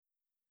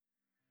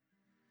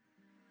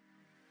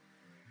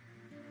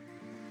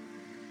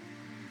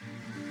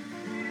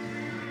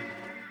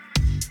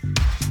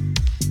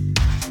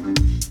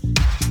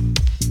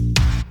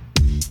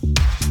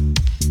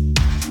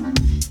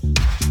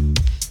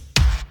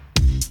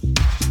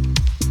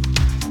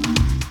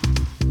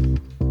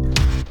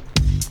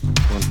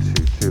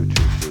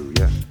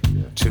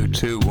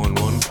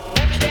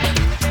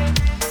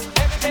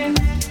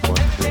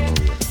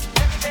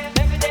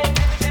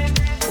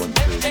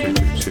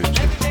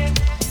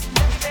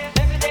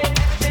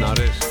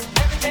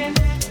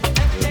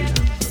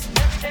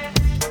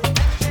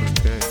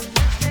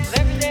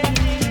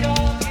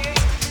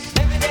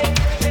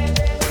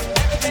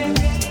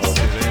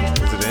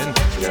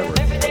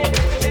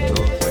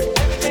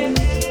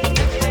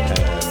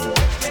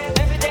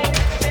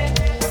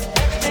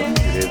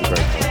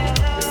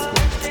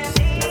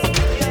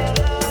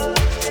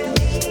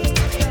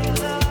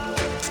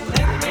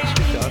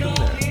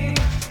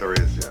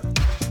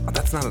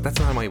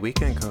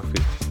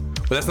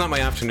But that's not my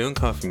afternoon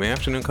coffee. My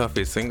afternoon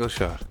coffee is single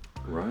shot.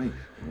 Right.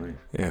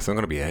 Yeah, so I'm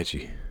going to be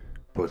edgy.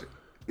 But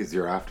is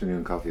your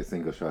afternoon coffee a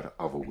single shot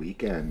of a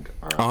weekend?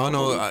 Or Oh, of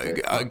no, a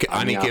weekday?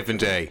 any given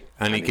day.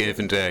 Any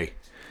given day.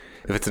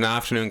 If it's an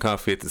afternoon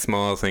coffee, it's a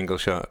small single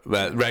shot.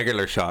 Well,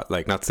 regular shot,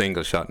 like not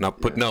single shot,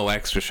 but no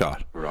extra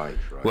shot. Right.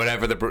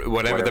 Whatever the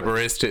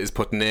barista is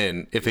putting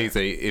in, if it's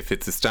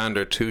a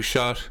standard 2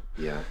 shot,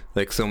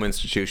 like some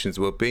institutions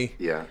would be,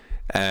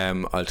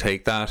 I'll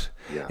take that.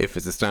 Yeah. If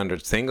it's a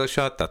standard single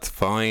shot, that's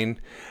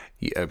fine.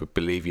 I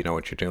believe you know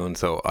what you're doing,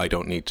 so I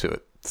don't need to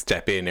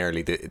step in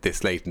early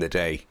this late in the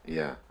day.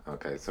 Yeah.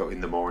 Okay. So in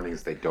the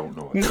mornings they don't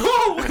know.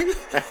 No.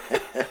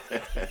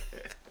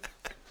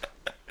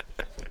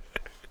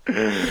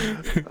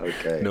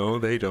 Okay. No,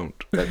 they don't.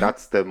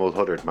 That's the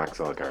Mulhuddard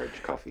Maxwell Garage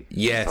coffee.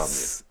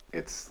 Yes.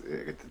 It's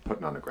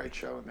putting on a great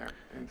show in there,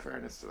 in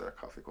fairness to their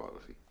coffee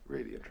quality.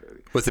 Really and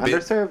truly. And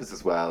their service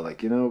as well,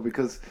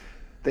 because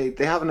they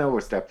haven't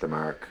overstepped the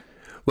mark.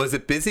 Was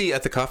it busy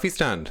at the coffee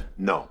stand?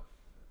 No.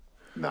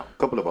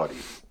 Couple of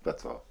bodies,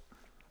 that's all.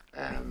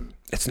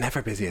 It's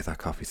never busy at that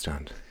coffee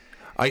stand.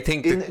 I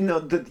think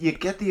you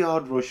get the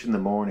odd rush in the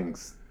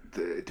mornings.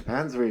 It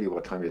depends really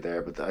what time you're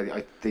there, but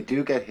they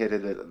do get hit a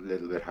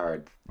little bit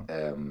hard.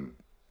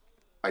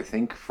 I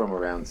think from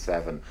around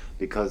 7,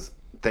 because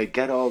they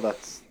get all the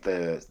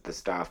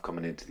staff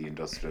coming into the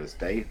industrial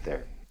estate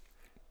there,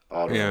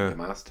 all around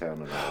the Masstown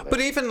and all that. But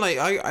even like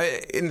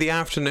I in the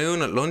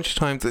afternoon at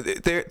lunchtime,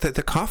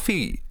 the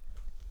coffee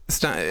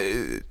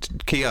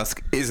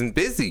kiosk isn't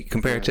busy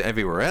compared to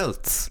everywhere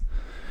else.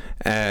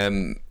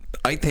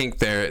 I think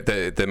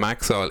the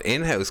Maxwell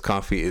in-house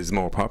coffee is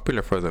more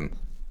popular for them.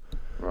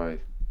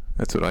 Right.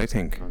 That's what I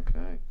think.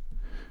 Okay.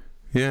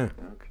 Yeah.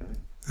 Okay.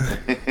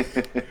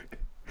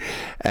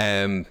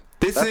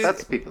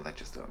 That's people that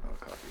just don't know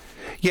coffee.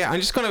 Yeah, I'm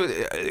just going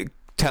to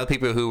tell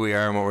people who we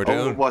are and what we're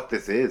doing. What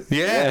this is.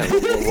 Yeah.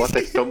 What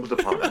they stumbled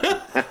upon.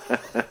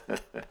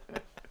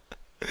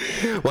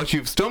 What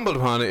you've stumbled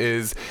upon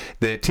is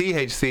the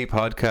THC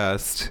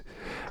podcast,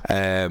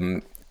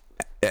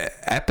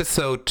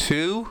 episode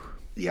 2.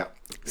 Yeah.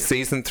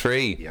 Season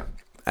 3. Yeah.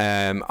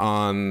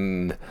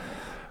 On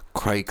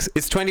Craigs.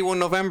 It's 21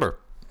 November.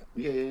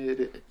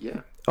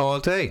 Yeah. All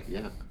day.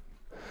 Yeah.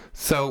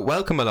 So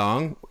welcome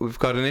along. We've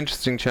got an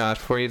interesting chat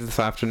for you this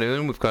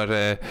afternoon. We've got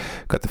the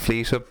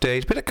fleet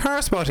update, bit of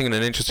car spotting and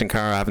an interesting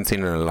car I haven't seen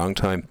in a long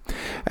time.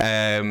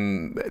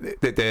 Then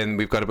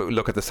we've got a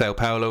look at the Sao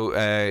Paulo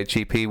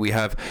GP. We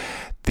have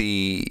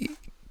the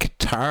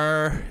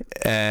Qatar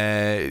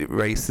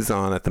races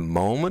on at the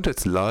moment.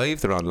 It's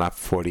live. They're on lap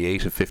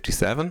 48 of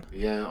 57.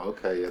 Yeah,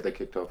 okay. Yeah, they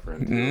kicked off for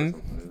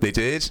something. They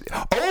did.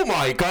 Oh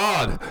my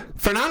God!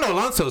 Fernando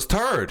Alonso's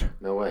third.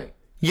 No way.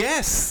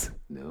 Yes.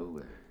 No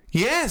way.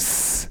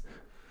 Yes.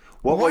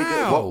 What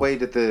way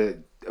did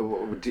the...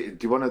 Do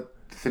you want to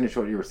finish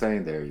what you were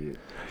saying there?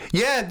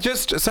 Yeah, I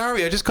just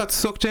got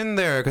sucked in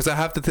there because I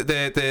have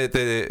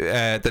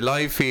the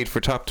live feed for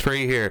top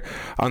 3 here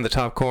on the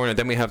top corner.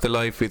 Then we have the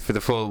live feed for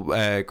the full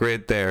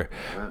grid there.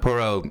 Wow. Poor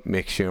old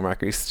Mick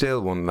Schumacher. He's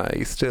still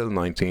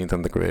 19th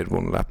on the grid,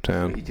 1 lap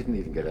down. He didn't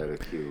even get out of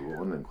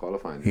Q1 in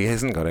qualifying. He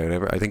hasn't got out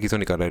ever. I think he's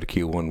only got out of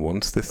Q1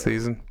 once this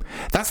season.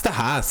 That's the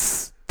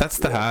Haas.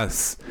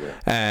 Haas. Yeah.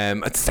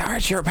 And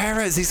Sergio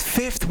Perez, he's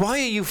 5th. Why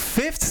are you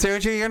 5th,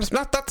 Sergio?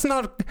 That's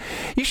not.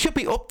 You should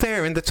be up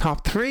there in the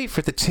top 3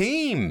 for the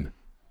team.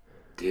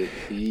 Did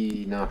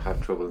he not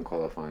have trouble in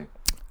qualifying?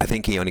 I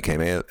think he only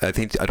came out. I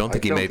don't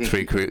think he made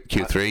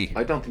Q3.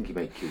 I don't think he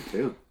made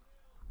Q2.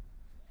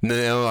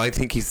 No, I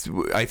think.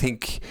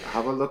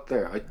 Have a look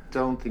there. I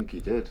don't think he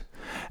did.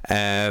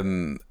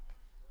 I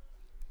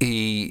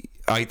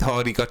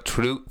thought he got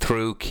through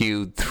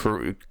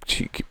Q3.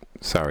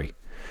 Sorry.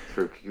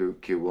 Through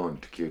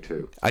Q1 to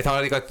Q2. I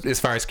thought he got as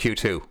far as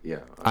Q2. Yeah.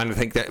 Okay. And I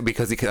think that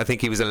because I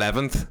think he was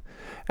 11th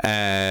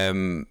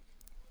on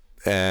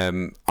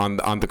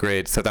the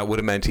grid, so that would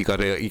have meant he got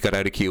out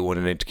of Q1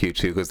 and into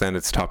Q2, because then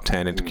it's top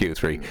 10 into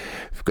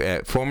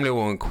Q3. Formula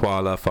 1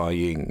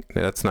 qualifying.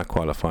 That's not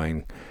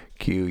qualifying.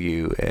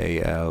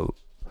 QUALYF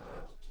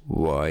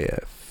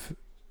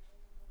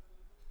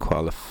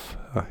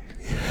qualify.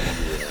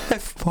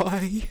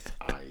 FY.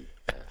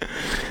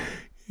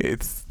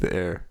 It's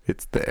there.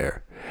 Let's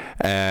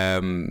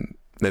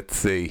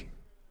see.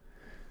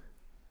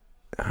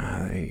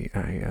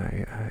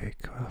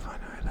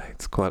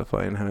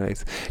 Qualifying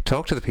highlights.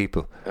 Talk to the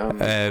people.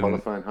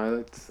 Qualifying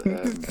highlights.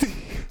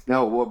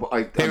 No,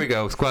 here we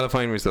go. It's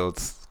qualifying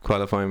results.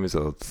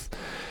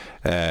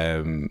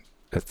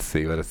 Let's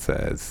see what it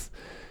says.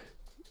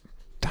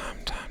 Damn.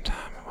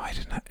 Why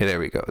didn't I? There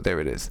we go. There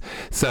it is.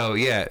 So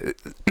yeah.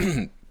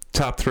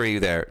 Top 3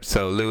 there.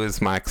 So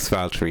Lewis, Max,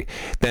 Valtteri.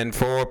 Then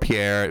 4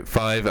 Pierre,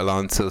 5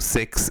 Alonso,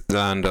 6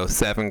 Lando,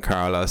 7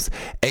 Carlos,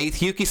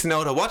 8 Yuki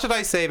Tsunoda. What did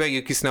I say about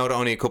Yuki Tsunoda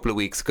only a couple of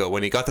weeks ago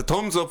when he got the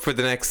thumbs up for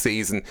the next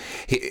season?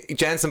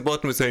 Jenson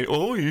Button was saying,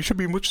 "Oh, you should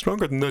be much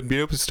stronger than that and be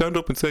able to stand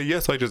up and say,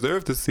 yes, I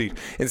deserve this seat,"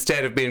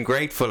 instead of being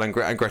grateful and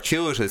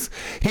gratuitous.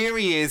 Here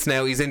he is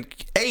now. He's in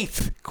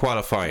 8th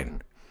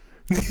qualifying.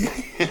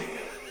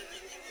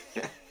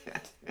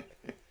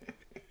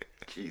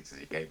 Jesus,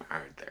 you came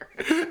hard there.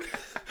 Because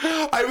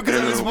I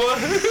was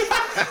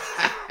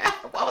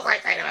What was I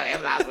saying about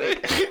him last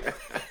week?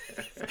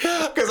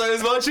 Because I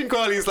was watching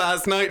qualies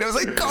last night and I was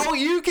like, go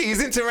Yuki,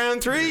 he's into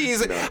round 3.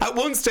 At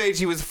one stage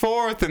he was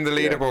 4th in the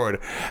leaderboard.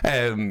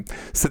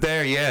 So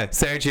there,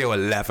 Sergio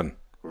 11.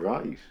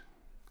 Right.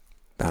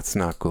 That's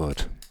not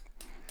good.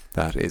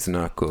 That is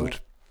not good.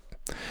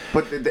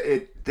 But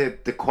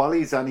the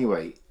qualies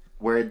anyway,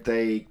 were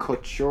they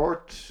cut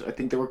short? I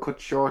think they were cut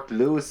short.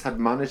 Lewis had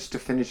managed to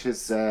finish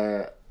his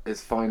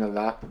final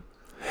lap.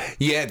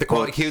 Yeah, the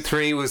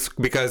Q3 was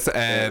because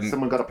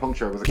someone got a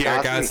puncture. Was it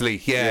Pierre Gasly?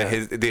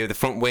 The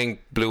front wing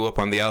blew up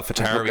on the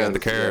AlphaTauri on the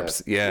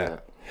curbs. Yeah.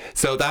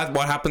 So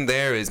what happened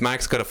there is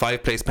Max got a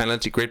 5-place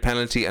penalty, grid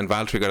penalty, and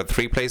Valtteri got a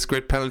 3-place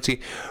grid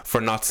penalty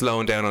for not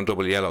slowing down on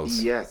double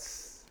yellows.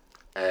 Yes.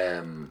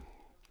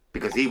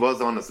 Because he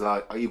was on his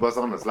lap.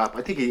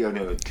 I think he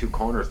only had 2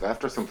 corners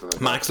left or something like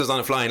that. Max was on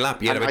a flying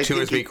lap. He had about 2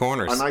 or 3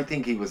 corners. And I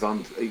think he was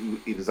on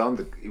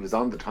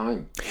the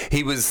time.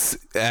 He was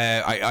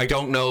I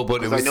don't know,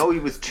 but it was, I know he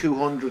was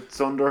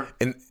 200s under.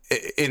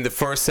 In the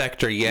first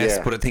sector, yes,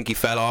 but I think he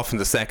fell off in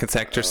the second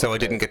sector, so I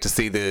didn't get to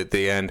see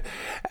the end.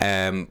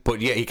 But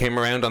yeah, he came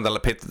around on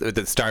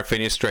the start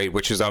finish straight,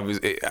 which is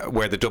obviously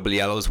where the double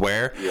yellows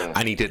were,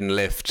 and he didn't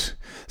lift.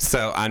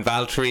 So, and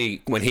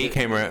Valtteri, when he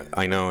came around,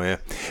 I know, yeah,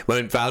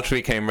 when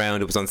Valtteri came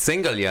around, it was on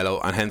single yellow,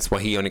 and hence why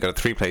he only got a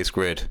 3-place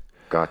grid.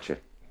 Gotcha.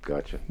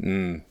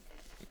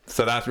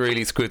 So that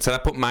really screwed. So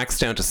that put Max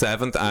down to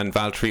 7th and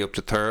Valtteri up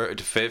to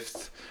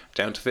 5th.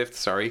 Down to 5th,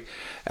 sorry.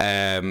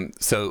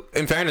 So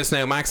in fairness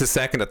now, Max is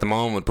 2nd at the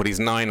moment, but he's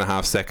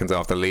 9.5 seconds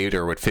off the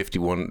leader with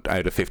 51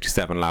 out of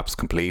 57 laps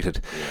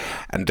completed.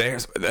 And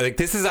there's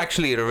this is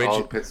actually an original.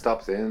 All pit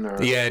stops in,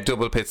 or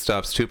double pit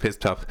stops, 2 pit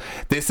stops.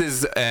 This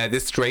is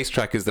this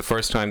racetrack is the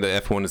first time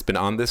that F1 has been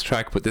on this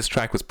track, but this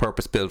track was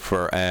purpose built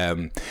for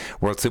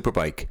World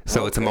Superbike.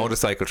 So it's a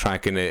motorcycle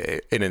track in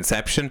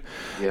Inception.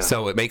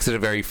 So it makes it a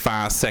very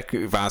fast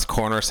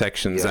corner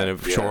sections and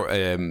short.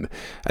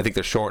 I think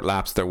they're short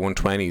laps. They're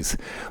 120s.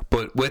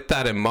 But with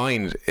that in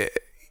mind,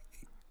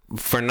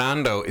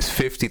 Fernando is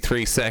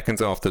 53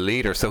 seconds off the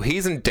leader, so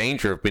he's in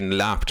danger of being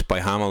lapped by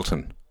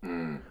Hamilton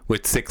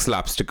with 6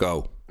 laps to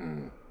go.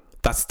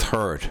 That's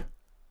 3rd.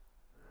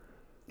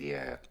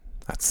 Yeah,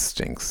 that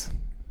stinks.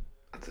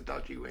 That's a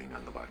dodgy wing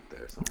on the back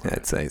there somewhere.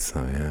 I'd say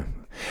so, yeah.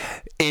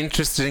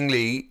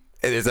 Interestingly,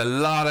 there's a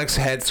lot of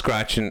head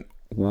scratching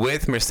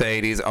with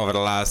Mercedes over the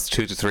last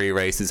 2 to 3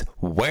 races.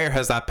 Where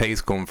has that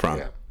pace come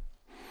from?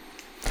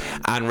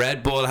 And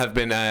Red Bull have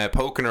been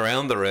poking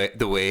around the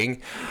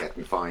wing,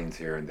 getting fines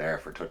here and there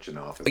for touching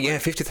off. Yeah,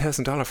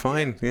 $50,000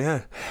 fine.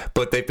 Yeah,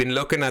 but they've been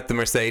looking at the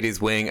Mercedes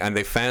wing, and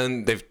they've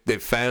found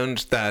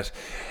that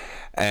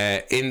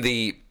in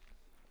the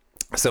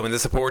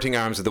supporting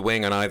arms of the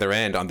wing on either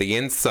end, on the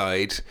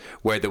inside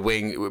where the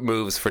wing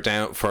moves for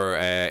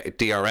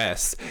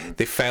DRS,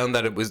 they found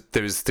that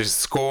there's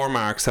score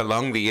marks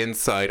along the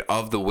inside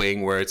of the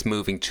wing where it's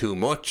moving too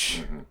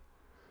much.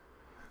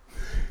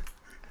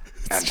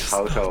 And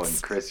Toto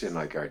and Christian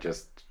are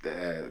just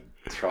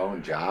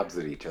throwing jabs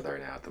at each other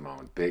now at the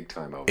moment, big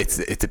time over. It's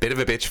a bit of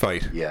a bitch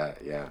fight. Yeah.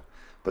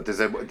 But there's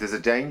a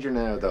danger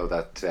now though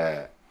that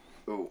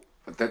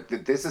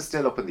this is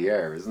still up in the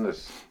air, isn't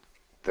it?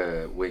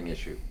 The wing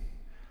issue.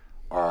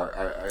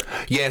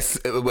 Yes,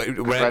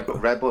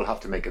 Red Bull have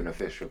to make an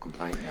official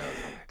complaint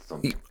now.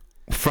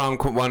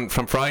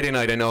 From Friday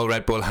night, I know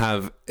Red Bull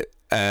have.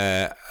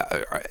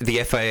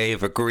 The FIA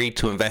have agreed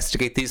to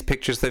investigate these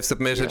pictures they've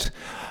submitted. Yeah.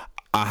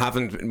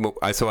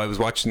 So I was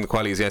watching the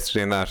qualies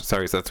yesterday and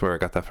so that's where I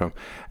got that from.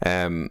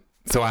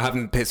 So I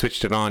haven't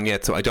switched it on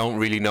yet, so I don't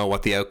really know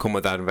what the outcome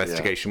of that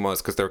investigation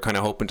was, because they're kind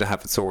of hoping to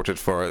have it sorted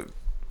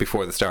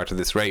before the start of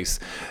this race.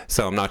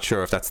 So I'm not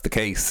sure if that's the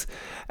case.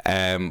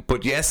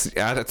 But yes,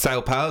 at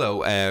Sao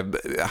Paulo,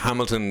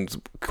 Hamilton's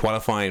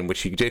qualifying,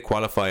 which he did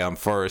qualify on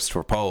first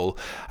for pole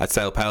at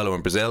Sao Paulo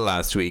in Brazil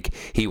last week,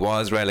 he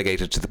was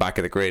relegated to the back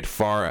of the grid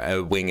for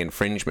a wing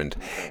infringement.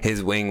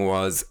 His wing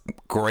was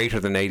greater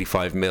than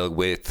 85 mil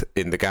width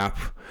in the gap.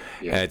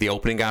 The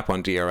opening gap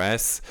on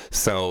DRS,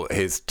 so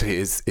his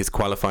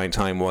qualifying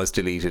time was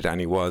deleted and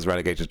he was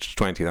relegated to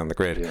 20th on the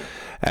grid.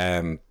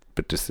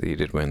 But he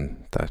did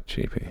win that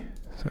GP.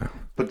 So.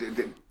 But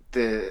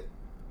the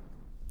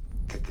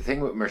thing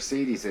with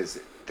Mercedes is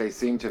they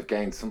seem to have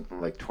gained something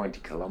like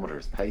 20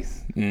 kilometers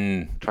pace.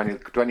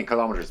 20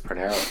 kilometers per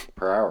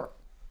hour.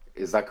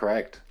 Is that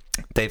correct?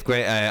 They've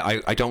great.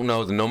 I don't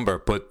know the number,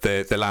 but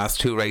the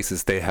last 2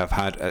 races they have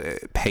had a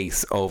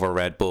pace over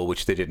Red Bull,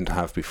 which they didn't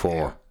have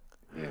before.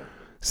 Yeah.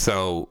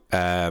 So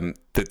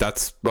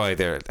that's why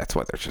they're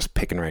just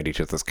picking around each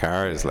other's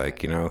cars,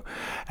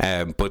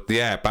 But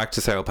yeah, back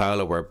to Sao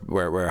Paulo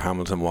where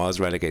Hamilton was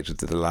relegated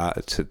to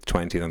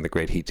 20th on the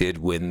grid. He did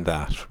win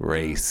that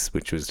race,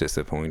 which was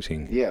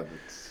disappointing. Yeah,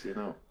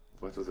 but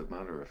what does it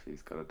matter if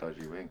he's got a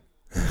dodgy wing?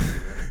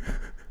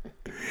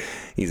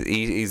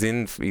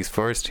 He's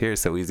first here,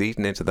 so he's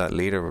eating into that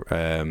leader.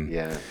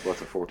 Yeah,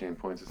 what's it, 14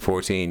 points?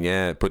 14,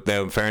 yeah. But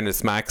now, in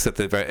fairness, Max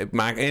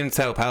in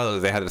Sao Paulo,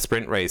 they had a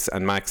sprint race,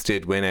 and Max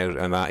did win out,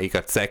 and that he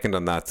got second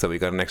on that, so he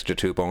got an extra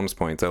 2 bonus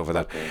points over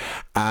that. Okay.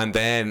 And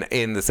then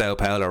in the Sao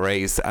Paulo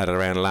race, at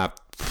around lap,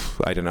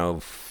 I don't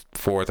know,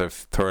 fourth or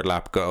third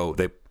lap go,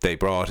 they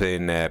brought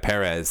in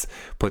Perez,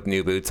 put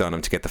new boots on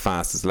him to get the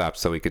fastest lap,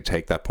 so he could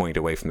take that point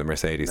away from the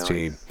Mercedes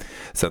team.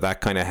 So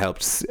that kind of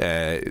helps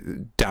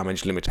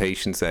damage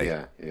limitation,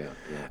 say.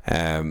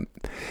 Yeah.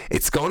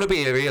 It's going to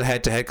be a real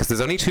head-to-head because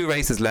there's only 2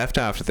 races left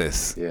after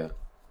this. Yeah.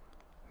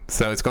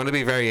 So it's going to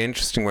be very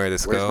interesting where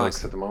this Where's goes.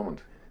 Max at the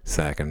moment?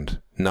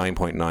 Second,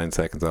 9.9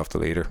 seconds off the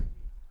leader.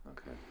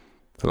 Okay.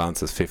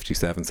 Alonso's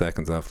 57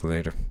 seconds off the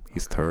leader.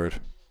 He's third.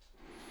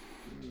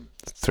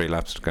 3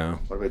 laps to go.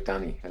 What about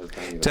Danny? How's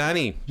Danny?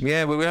 Danny,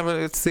 yeah, but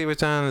let's see what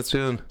Dan is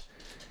doing.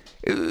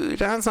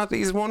 Dan's not.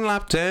 He's 1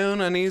 lap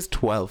down and he's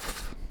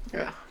 12th.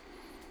 Yeah.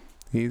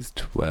 He's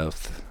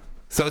 12th.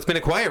 So it's been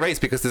a quiet race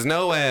because there's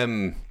no.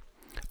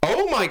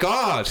 Oh my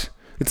God!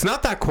 It's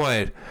not that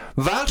quiet.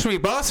 Valtteri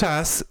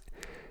Bottas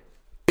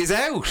is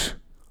out.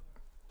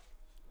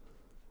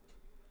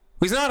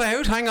 He's not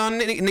out. Hang on,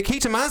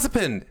 Nikita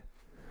Mazepin.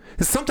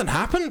 Has something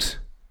happened?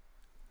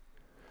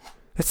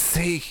 Let's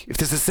see. If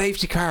there's a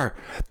safety car,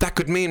 that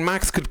could mean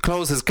Max could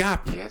close his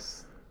gap.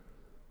 Yes.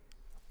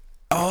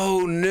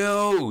 Oh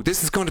no!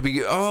 This is going to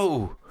be.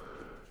 Oh,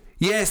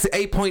 yes,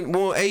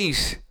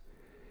 8.18.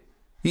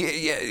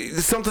 Yeah,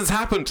 something's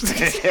happened.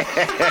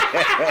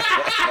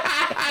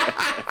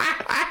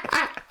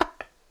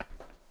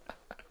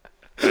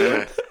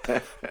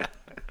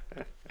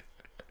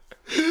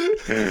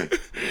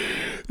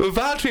 Well,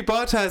 Valtteri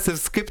Bottas have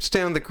skipped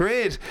down the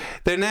grid.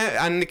 They're now,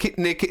 and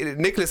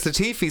Nicholas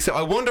Latifi. So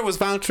I wonder, was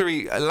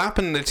Valtteri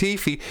lapping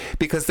Latifi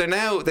because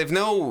they've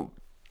no.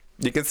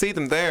 You can see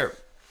them there.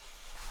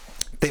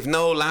 They've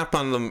no lap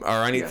on them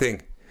or anything.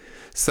 Yeah.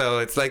 So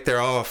it's like they're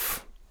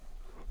off.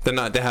 They're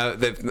not.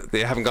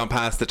 They haven't gone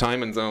past the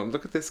timing zone.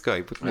 Look at this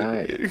guy.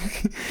 Right.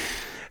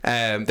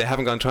 They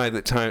haven't gone through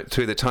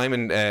the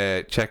timing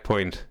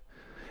checkpoint.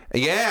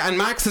 Yeah, and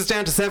Max is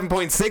down to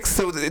 7.6,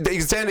 so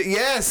he's down to,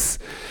 yes!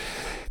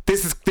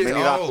 Many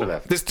laps are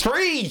left. There's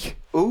 3!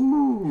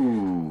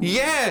 Ooh!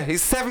 Yeah,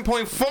 he's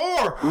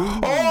 7.4!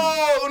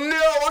 Oh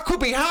no, what could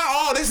be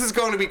this is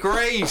going to be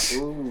great!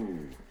 Ooh.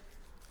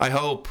 I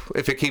hope,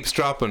 if it keeps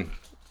dropping.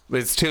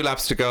 It's 2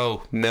 laps to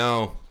go.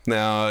 No,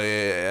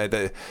 yeah,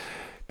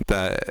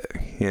 there's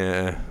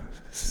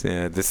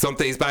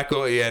something, he's back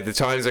up, yeah, the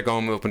times are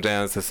going up and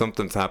down, so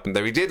something's happened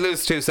there. He did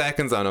lose 2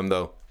 seconds on him,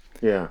 though.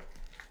 Yeah.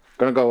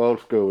 Gonna go old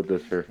school with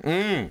this here.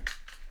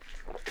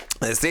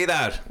 Let's see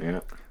that. Yeah.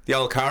 The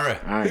old Cara.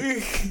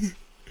 Aye.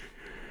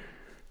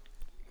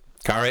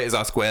 Cara is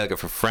Oscuelga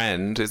for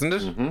friend, isn't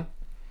it? Mm-hmm.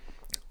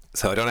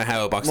 So I don't know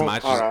how a box of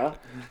matches. Cara.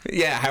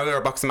 Yeah, how are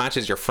a box of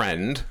matches your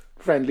friend?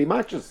 Friendly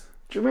matches.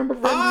 Do you remember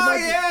friendly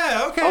matches?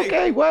 Yeah, okay.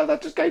 Okay, well,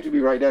 that just came to me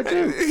right now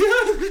too.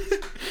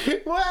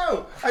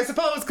 Wow. I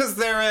suppose because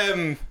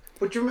they're.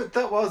 But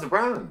that was a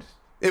brand.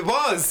 It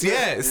was,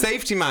 yeah.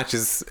 Safety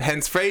matches,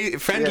 hence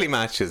friendly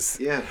matches.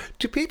 Yeah.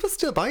 Do people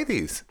still buy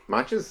these?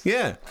 Matches?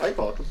 Yeah. I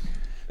bought them.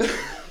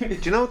 Do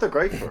you know what they're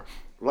great for?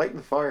 Lighting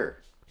the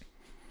fire.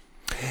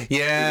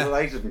 Yeah. You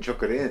light it and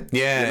chuck it in.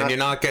 Yeah, and you're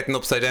not getting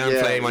upside down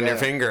flame on your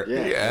finger.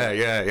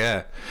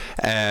 Yeah.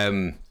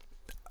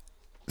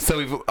 So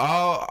we've...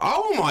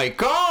 Oh my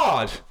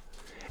God!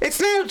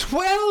 It's now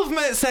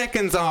 12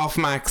 seconds off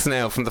Max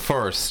now from the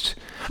first.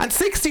 And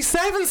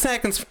 67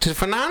 seconds to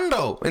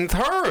Fernando in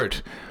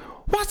third.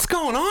 What's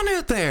going on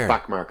out there?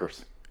 Back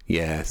markers.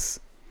 Yes.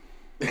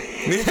 Yeah.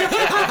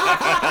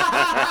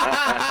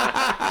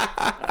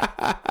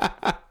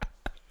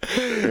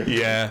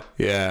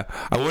 I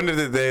wonder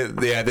that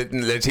the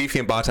Latifi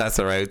and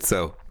Bottas are out,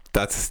 so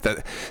that's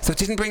that. So it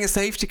didn't bring a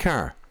safety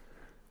car.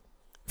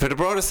 If it had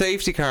brought a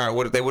safety car,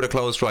 they would have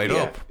closed right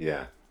up.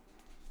 Yeah.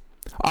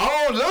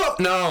 Oh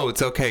look! No,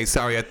 it's okay.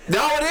 Sorry.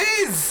 No,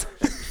 it is.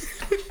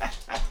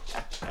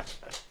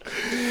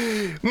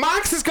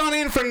 Max has gone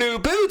in for new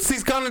boots.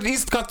 He's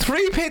got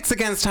 3 pits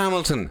against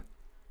Hamilton.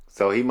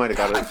 So he might have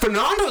got it. And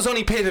Fernando's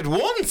only pitted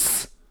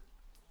once.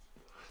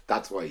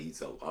 That's why he's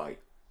so high.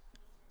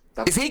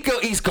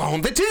 He's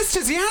gone the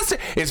distance. He has to.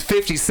 It's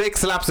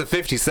 56 laps of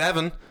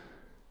 57.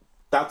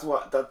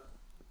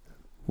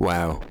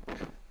 Wow.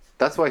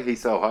 That's why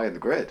he's so high in the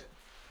grid.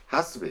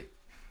 Has to be.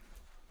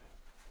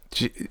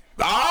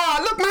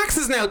 Look, Max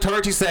is now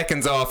 30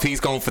 seconds off. He's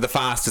going for the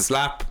fastest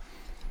lap.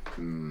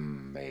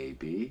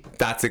 Maybe.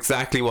 That's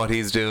exactly what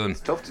he's doing.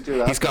 It's tough to do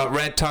that. He's got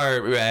red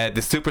tire,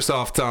 the super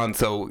softs on,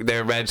 so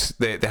they're red.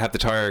 They have the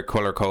tire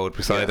color code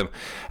beside them.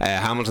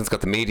 Hamilton's got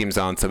the mediums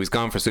on, so he's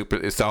gone for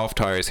super soft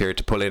tires here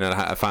to pull in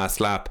a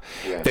fast lap.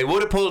 Yeah. They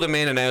would have pulled him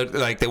in and out,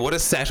 like they would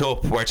have set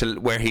up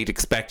where he'd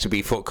expect to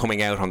be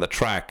coming out on the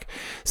track.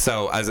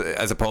 So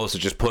as opposed to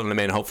just pulling him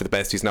in, hope for the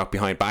best he's not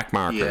behind back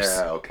markers.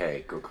 Yeah.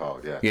 Okay. Good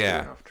call. Yeah.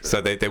 Yeah.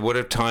 So they would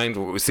have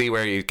timed, see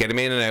where you get him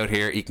in and out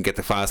here. You can get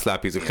the fast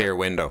lap. He's a clear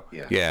window.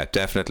 Yeah. Yeah.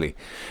 Definitely. definitely.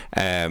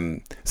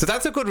 So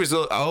that's a good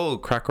result. Oh,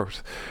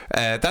 crackers.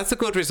 That's a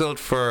good result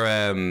for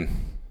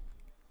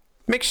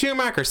Mick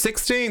Schumacher,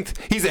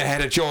 16th. He's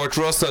ahead of George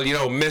Russell, you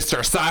know,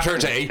 Mr.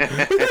 Saturday.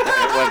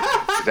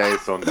 Well, today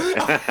is Sunday.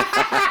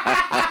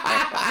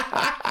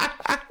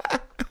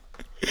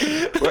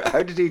 Well,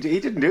 how did he do? He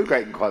didn't do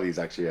great in qualies,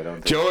 actually, I don't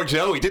think. George,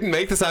 no, he didn't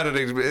make the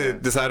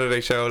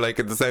Saturday show, like,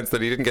 in the sense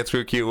that he didn't get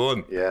through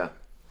Q1. Yeah.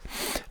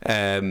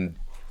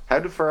 How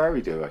did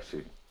Ferrari do,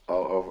 actually?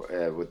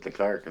 With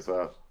Leclerc as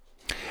well.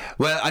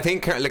 Well, I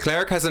think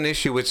Leclerc has an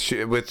issue with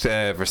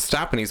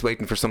Verstappen. He's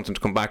waiting for something to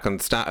come back on.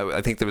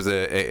 I think there was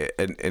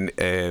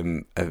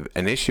an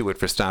issue with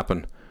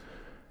Verstappen.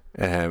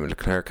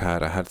 Leclerc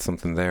had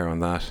something there on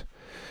that.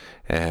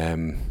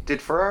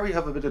 Did Ferrari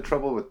have a bit of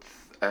trouble with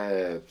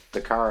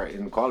the car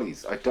in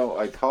qualies? I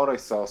thought I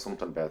saw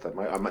something about that.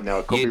 Now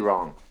I could be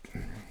wrong.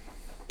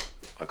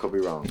 I could be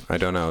wrong. I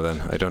don't know.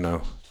 Then I don't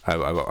know.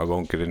 I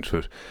won't get into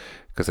it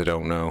because I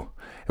don't know.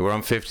 We're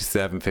on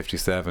 57.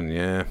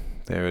 Yeah,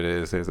 there it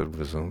is. There's the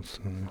results.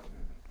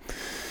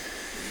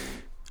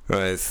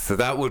 Right, so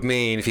that would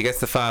mean if he gets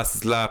the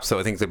fastest lap, so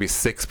I think there'll be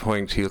 6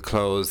 points. He'll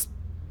close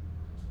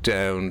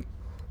down.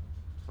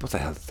 What the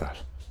hell is that?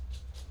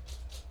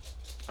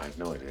 I have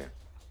no idea.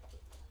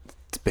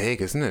 It's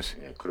big, isn't it?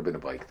 Yeah, it could have been a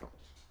bike though.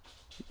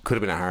 Could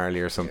have been a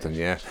Harley or something,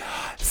 yeah.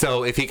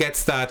 So if he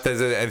gets that,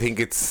 I think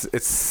it's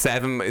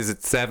 7. Is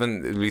it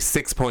 7? It'll be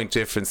 6 point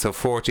difference. So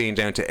 14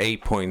 down to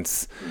 8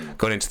 points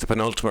going into the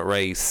penultimate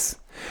race,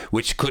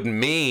 which could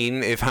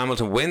mean if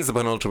Hamilton wins the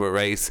penultimate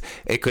race,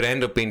 it could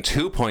end up being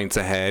 2 points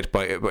ahead.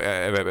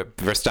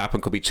 Verstappen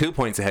could be 2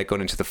 points ahead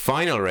going into the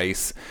final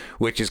race,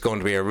 which is going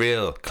to be a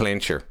real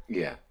clincher.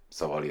 Yeah.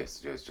 So all he has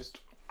to do is just.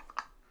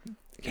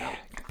 Yeah,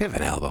 a bit of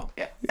an elbow.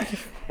 Yeah. A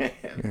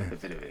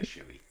bit of a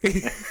shoey.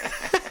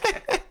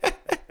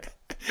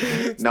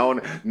 No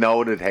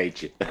one would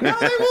hate you. No,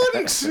 they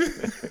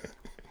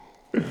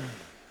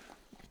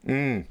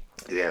wouldn't.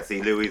 Yeah,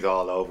 see, Louis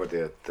all over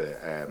the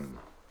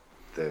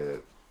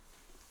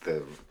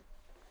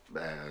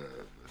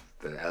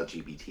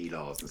LGBT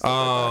laws and stuff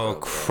Oh,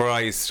 like that.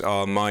 Christ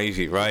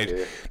Almighty! Right?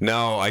 Yeah.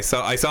 No, I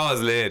saw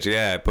his lid.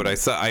 Yeah, but I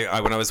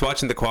when I was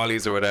watching the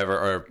qualies or whatever,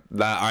 or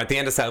at the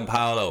end of Sao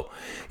Paulo,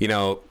 you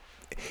know,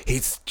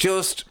 he's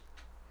just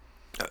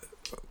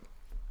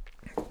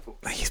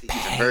he's It's a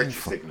virtue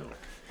painful. signal.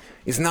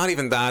 It's not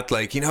even that,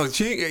 like, you know,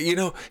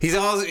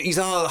 he's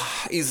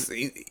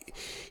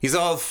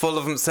all full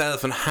of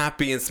himself and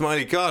happy and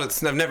smiley. God,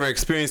 I've never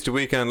experienced a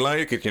weekend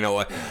like it. You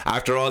know,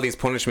 after all these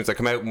punishments, I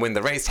come out and win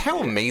the race. How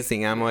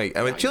amazing am I?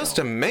 I'm just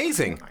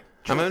amazing.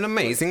 I'm an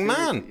amazing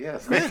man.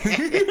 Yes.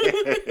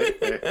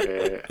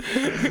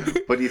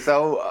 But he's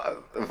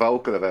so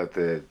vocal about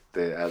the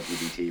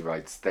LGBT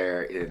rights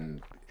there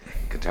in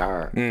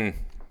Qatar.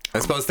 I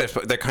suppose they're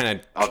kind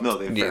of. Oh no!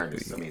 In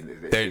fairness, I mean,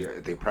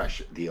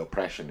 the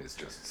oppression is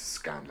just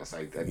scandalous.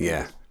 I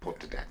just put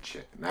to death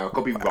shit. Now it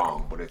could be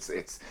wrong, but it's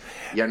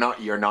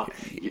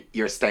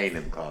you're staying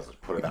in the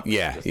closet. Put it out.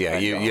 Yeah.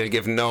 You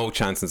give no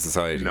chance in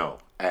society. No.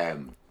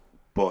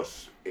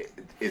 But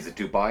is it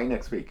Dubai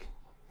next week?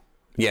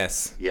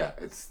 Yes. Yeah,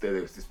 it's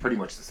pretty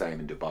much the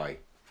same in Dubai.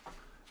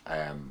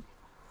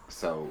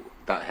 So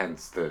that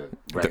hence the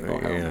rainbow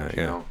helmet,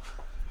 you know.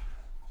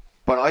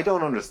 But I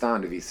don't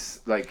understand if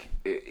he's like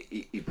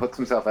he puts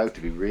himself out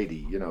to be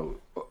really, you know,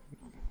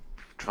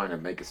 trying to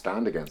make a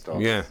stand against all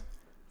this.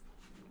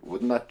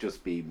 Wouldn't that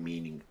just be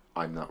meaning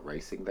I'm not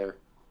racing there?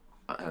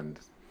 And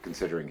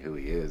considering who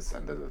he is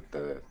and the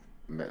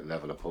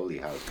level of pull he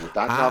has, would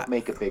that not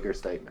make a bigger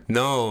statement?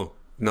 No,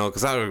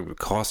 because that would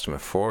cost him a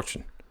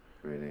fortune.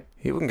 Really?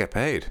 He wouldn't get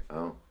paid.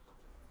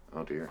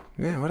 Oh dear.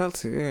 Yeah, what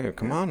else? Yeah,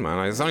 come on, man.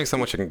 There's only so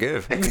much I can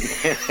give.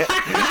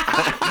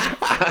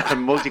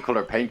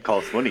 Multicolour paint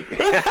costs money.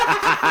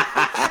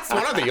 It's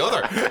one or the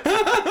other.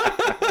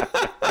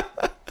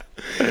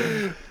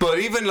 But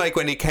even like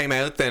when he came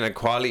out then at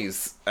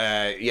qualies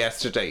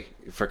yesterday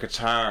for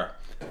Qatar,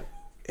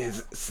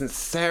 his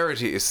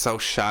sincerity is so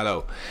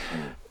shallow.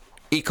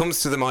 He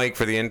comes to the mic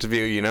for the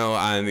interview, you know,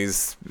 and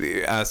he's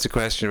asked a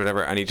question or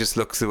whatever, and he just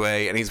looks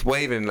away and he's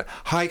waving,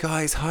 hi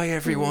guys, hi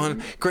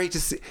everyone, great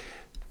to see.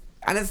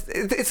 And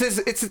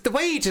it's the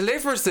way he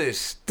delivers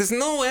it. There's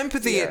no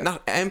empathy,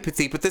 not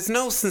empathy, but there's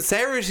no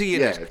sincerity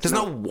in it. There's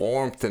no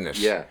warmth in it.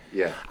 Yeah.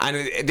 And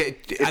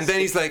and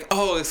then he's like,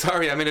 "Oh,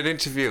 sorry, I'm in an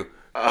interview."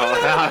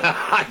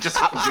 I just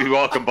happened to be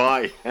walking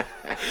by. But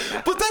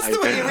that's the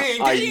way you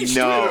re-engage with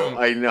him.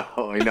 I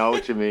know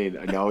what you mean.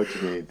 Oh,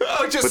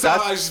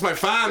 just my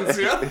fans,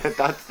 you know?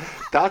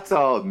 that's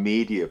all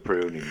media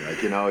pruning.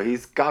 Like, you know,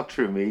 he's got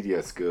through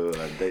media school,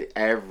 and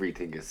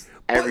everything is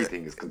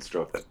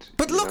constructed.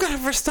 But look at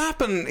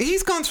Verstappen.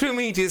 He's gone through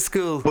media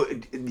school.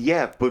 But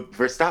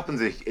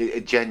Verstappen's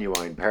a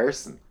genuine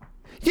person.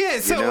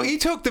 Yeah, so he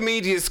took the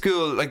media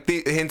school, like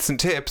the hints and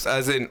tips,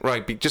 as in,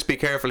 right, just be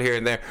careful here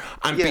and there,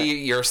 and be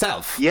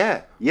yourself.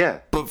 Yeah.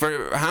 But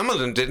for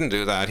Hamilton didn't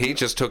do that. He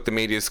just took the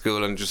media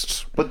school and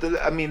just... But,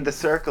 the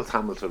circles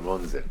Hamilton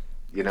runs in,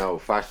 you know,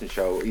 fashion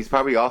show, he's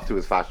probably off to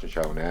his fashion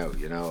show now,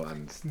 you know,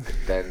 and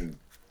then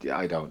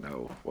I don't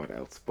know what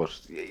else, but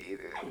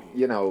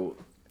you know,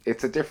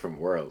 it's a different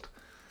world.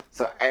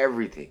 So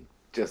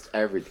just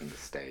everything is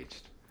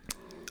staged.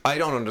 I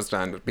don't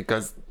understand it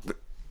because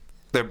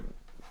they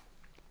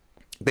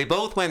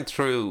both went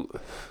through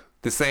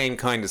the same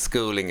kind of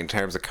schooling in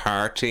terms of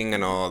karting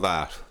and all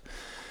that.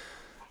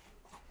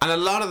 And a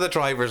lot of the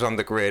drivers on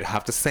the grid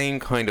have the same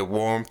kind of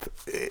warmth,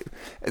 a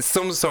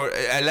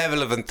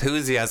level of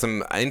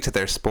enthusiasm into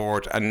their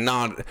sport,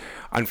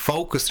 and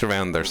focused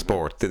around their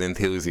sport, the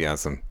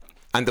enthusiasm.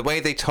 And the way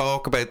they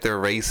talk about their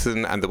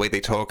racing and the way they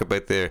talk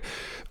about their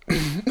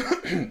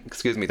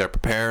excuse me, their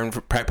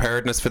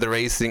preparedness for the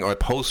racing or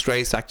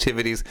post-race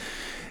activities,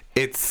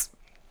 it's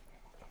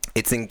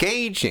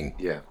engaging.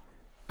 Yeah.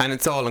 And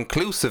it's all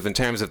inclusive in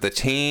terms of the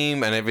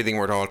team and everything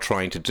we're all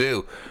trying to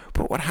do.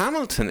 But with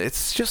Hamilton,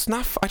 it's just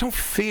not. I don't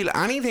feel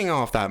anything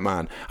off that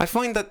man. I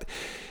find that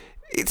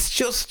it's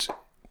just.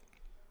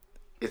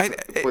 I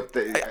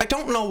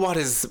don't know what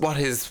his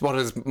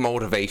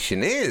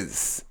motivation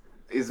is.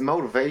 His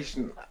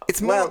motivation.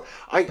 It's well,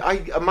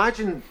 I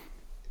imagine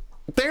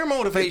their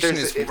motivation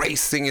is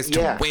racing, is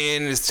to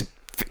win, is to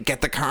get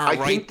the car right.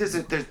 I think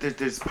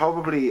there's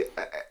probably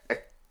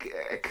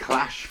a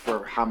clash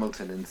for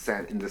Hamilton in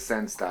the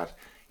sense that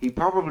he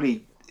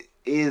probably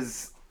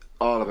is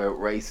all about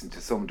racing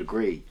to some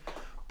degree,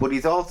 but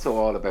he's also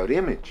all about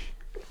image,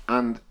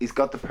 and he's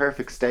got the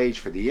perfect stage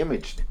for the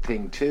image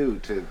thing too.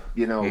 To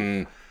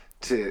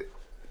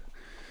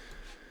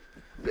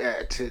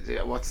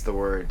what's the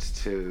word,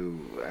 to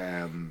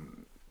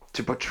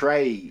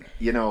portray,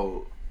 you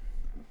know,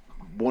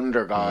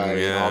 Wonder Guy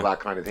and all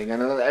that kind of thing.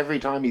 And every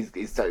time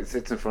he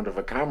sits in front of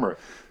a camera,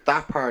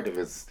 that part of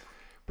his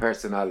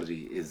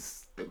personality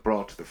is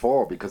brought to the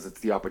fore because it's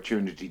the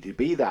opportunity to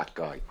be that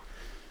guy.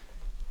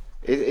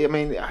 I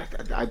don't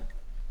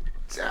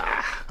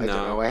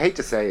know. I hate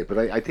to say it, but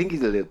I think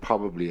he's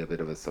probably a bit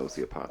of a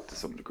sociopath to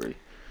some degree.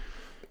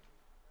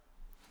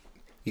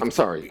 I'm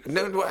sorry.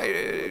 No,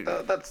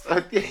 that's.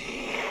 I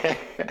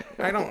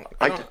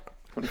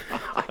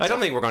don't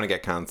think we're going to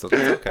get cancelled.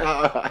 It's okay.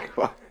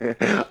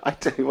 I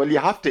tell you, well, you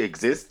have to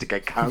exist to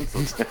get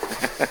cancelled.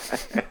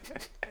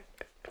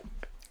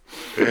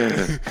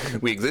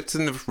 We exist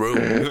in the room.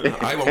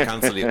 I won't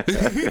cancel you.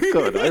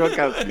 Good, I won't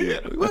cancel you.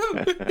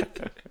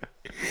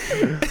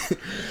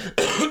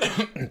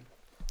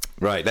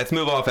 Right, let's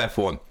move off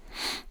F1.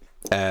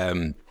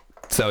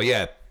 So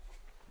yeah,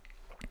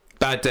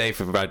 bad day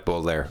for Red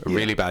Bull there. A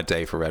really bad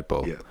day for Red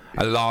Bull. Yeah.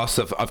 A loss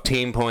of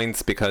team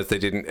points because they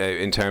didn't,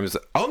 in terms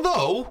of,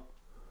 although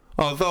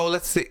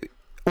let's see.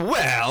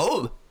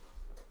 Well,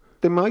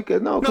 they might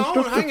get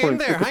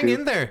hang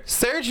in there.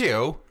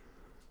 Sergio,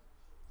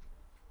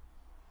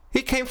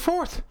 he came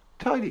fourth.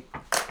 Tidy.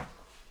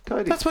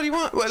 That's what he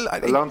wanted. Well,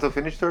 Alonso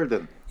finished third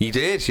then. He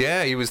did,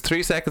 yeah. He was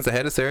 3 seconds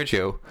ahead of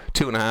Sergio.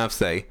 2.5,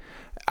 say.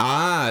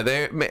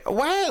 There.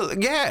 Well,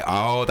 yeah.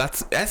 Oh,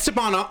 that's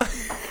Esteban.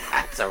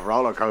 That's a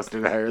roller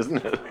coaster there,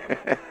 isn't it?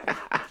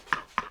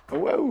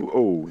 Whoa!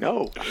 Oh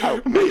no!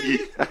 Help me!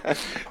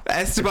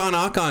 Esteban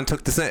Ocon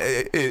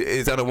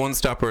is on a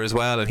one-stopper as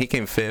well, and he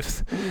came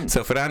fifth.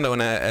 So Fernando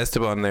and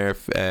Esteban there,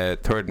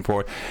 third and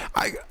fourth.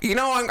 I'm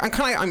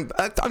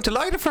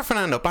delighted for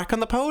Fernando back on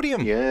the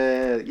podium.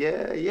 Yeah,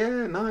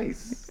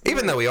 nice.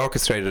 Even though he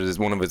orchestrated as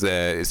one of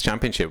his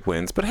championship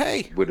wins, but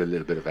hey, with a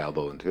little bit of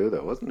elbow in too,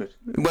 though, wasn't it?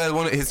 Well,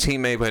 one of his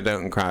teammate went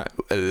out and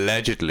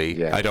allegedly.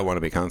 Yeah. I don't want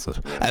to be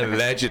cancelled.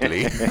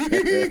 Allegedly,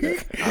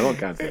 I won't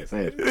cancel it.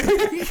 Say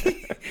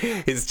it.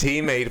 His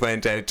teammate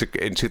went out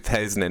in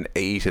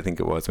 2008, I think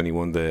it was, when he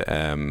won the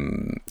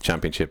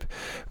championship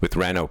with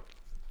Renault.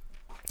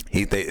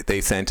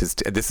 They sent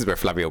this is where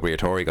Flavio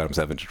Briatore got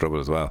himself into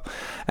trouble as well.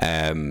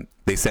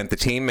 They sent the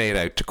teammate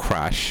out to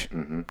crash,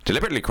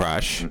 deliberately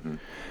crash, and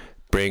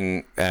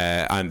then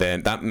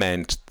that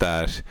meant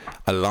that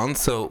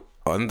Alonso,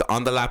 on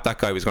the lap that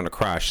guy was going to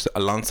crash,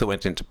 Alonso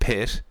went into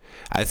pit.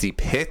 As he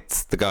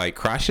pits, the guy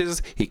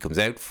crashes, he comes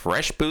out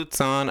fresh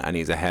boots on, and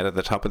he's ahead of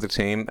the top of the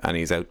team, and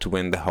he's out to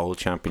win the whole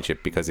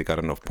championship because he got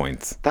enough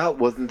points.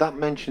 Was that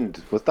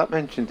mentioned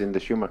in the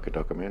Schumacher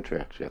documentary,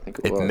 actually? I think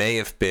it was. It may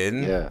have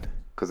been. Yeah,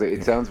 because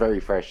it sounds very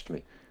fresh to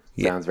me.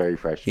 Sounds very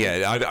fresh to me.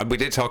 We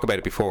did talk about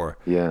it before.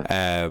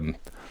 Yeah.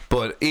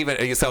 But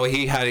even so,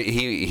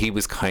 he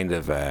was kind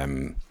of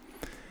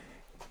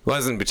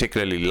wasn't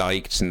particularly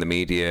liked in the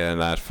media and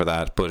that for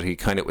that, but he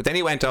kind of then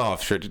he went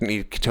off. Sure, didn't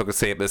he? Took a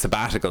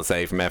sabbatical,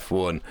 say, from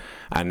F1,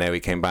 and now he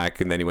came back,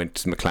 and then he went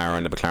to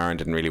McLaren. The McLaren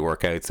didn't really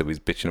work out, so he's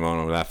bitching him on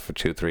over that for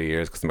 2-3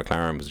 years because the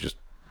McLaren was just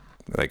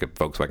like a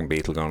Volkswagen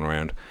Beetle going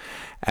around.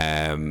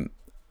 And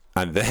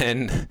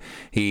then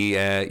he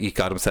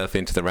got himself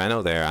into the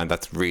Renault there, and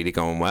that's really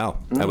going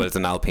well. Well, it's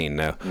an Alpine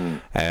now.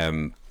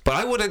 But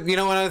I would have,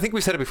 and I think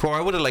we said it before, I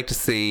would have liked to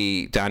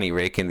see Danny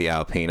Rick in the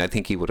Alpine. I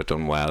think he would have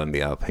done well in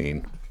the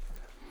Alpine.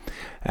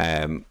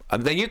 And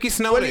then Yuki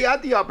Tsunoda. Well, he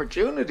had the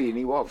opportunity and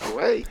he walked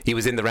away. He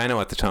was in the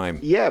Renault at the time.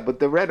 Yeah, but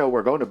the Renault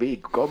were going to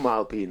become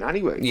Alpine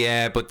anyway.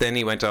 Yeah, but then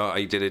he went.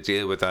 He did a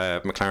deal with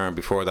McLaren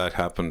before that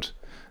happened.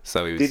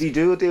 So he was, Did he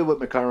do a deal with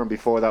McLaren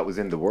before that was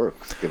in the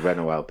works? The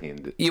Renault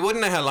Alpine. you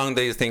wouldn't know how long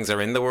these things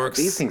are in the works.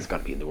 These things got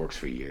to be in the works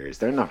for years.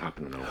 They're not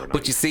happening overnight.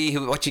 But you see,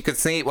 what you could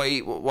see,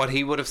 what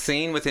he would have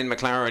seen within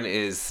McLaren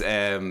is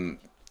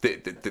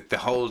the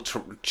whole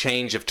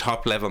change of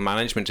top level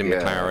management in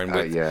McLaren,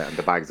 with and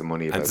the bags of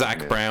money. and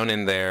Zach Brown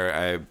in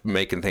there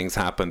making things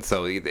happen.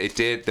 So it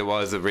did. There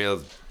was a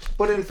real.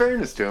 But in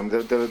fairness to him,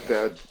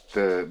 the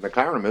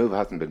McLaren move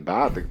hasn't been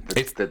bad.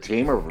 The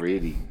team are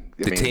really.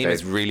 The team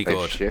is really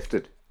good. They've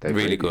shifted. They've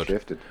really good.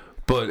 Shifted.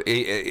 But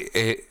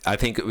I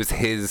think it was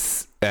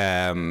his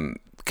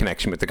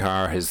connection with the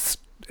car has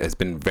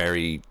been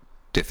very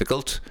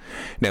difficult.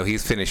 Now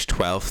he's finished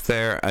 12th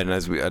there, and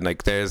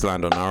there's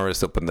Lando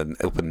Norris up in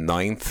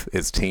ninth,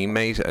 his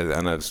teammate,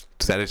 and I've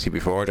said it to you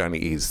before, Danny.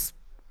 He's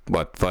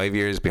 5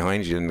 years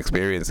behind you in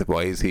experience.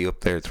 Why is he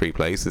up there 3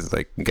 places,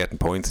 like getting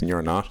points, and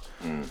you're not?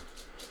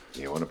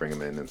 You want to bring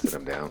him in and sit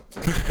him down.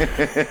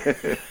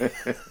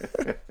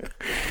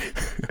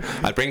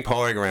 I'd bring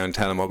Pádraig around and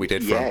tell him what we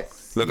did for him.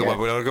 Look at what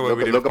we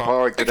did. Look at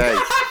Pádraig today.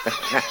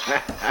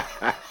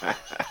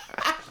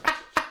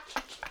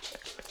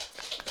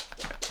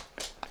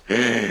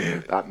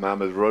 That man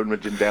was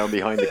rummaging down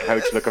behind the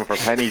couch looking for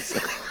pennies.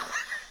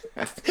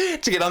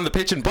 To get on the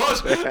pitch and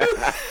putt.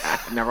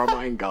 Never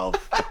mind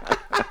golf.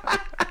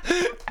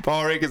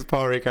 Pádraig is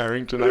Pádraig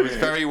Harrington. I was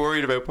very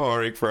worried about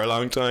Pádraig for a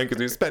long time because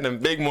he was spending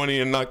big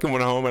money and not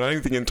coming home at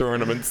anything in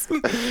tournaments.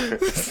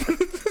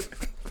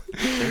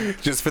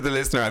 Just for the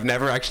listener, I've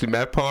never actually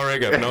met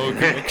Pádraig. I have no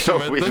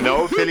connection with him.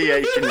 No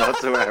affiliation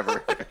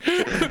whatsoever.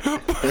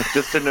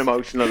 Just an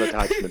emotional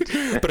attachment.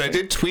 But I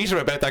did tweet her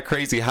about that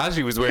crazy hat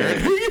he was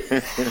wearing.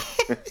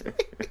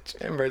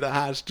 Remember the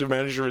hat to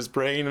measure his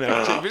brain and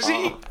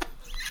activity?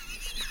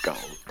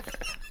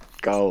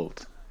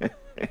 Gold.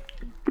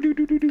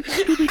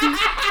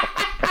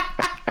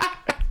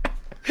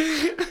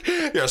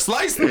 You're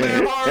slicing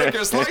there, Pádraig.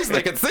 You're slicing.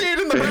 I can see it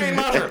in the brain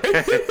matter.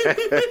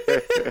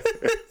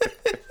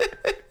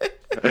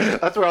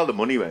 That's where all the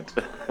money went.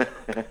 The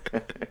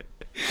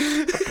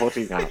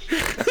putting hat.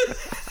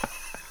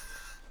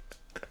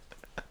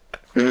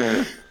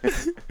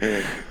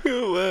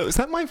 Is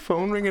that my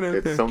phone ringing out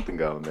It's there? something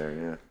going there,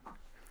 yeah.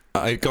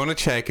 I'm going to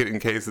check it in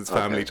case it's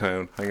Family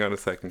Town. Hang on a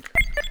second.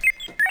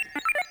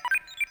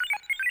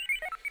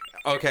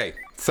 Okay,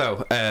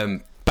 so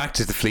back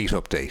to the fleet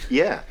update.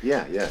 Yeah.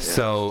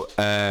 So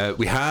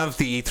we have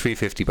the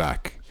E350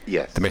 back.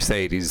 Yes. The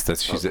Mercedes.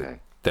 That's the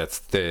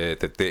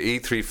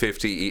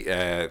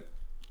E350.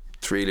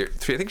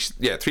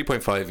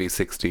 3.5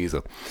 V6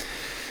 diesel.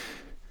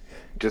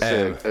 Just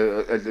a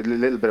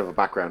little bit of a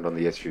background on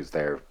the issues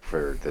there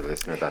for the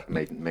listener that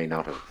may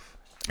not have.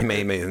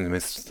 May have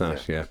missed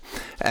that, yeah.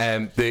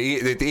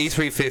 The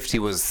E350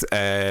 was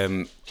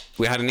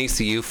we had an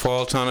ECU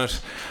fault on it,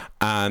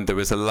 and there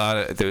was a lot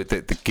of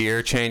the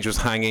gear change was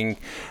hanging,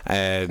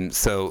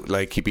 so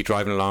like you'd be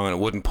driving along and it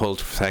wouldn't pull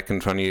to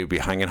second front of you, you'd be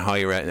hanging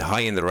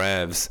high in the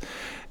revs.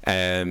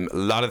 A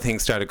lot of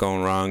things started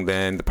going wrong.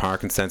 Then the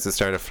parking sensors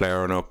started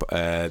flaring up.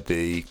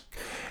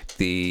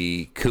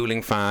 The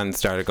cooling fan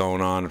started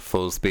going on at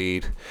full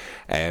speed,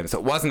 so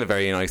it wasn't a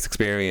very nice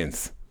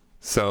experience.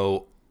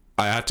 So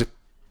I had to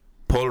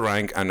pull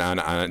rank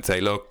and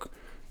say, look,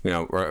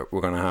 we're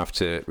going to have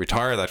to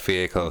retire that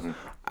vehicle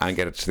and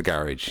get it to the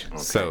garage. Okay.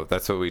 So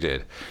that's what we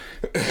did.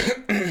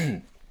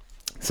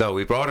 So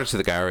we brought it to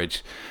the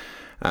garage,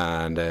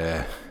 and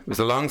it was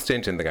a long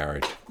stint in the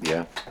garage.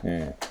 Yeah.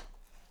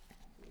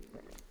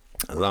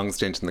 A long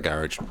stint in the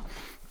garage.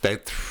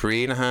 About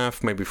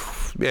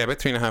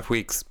 3.5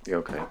 weeks. Yeah,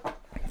 okay.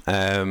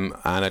 And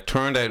it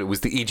turned out it was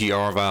the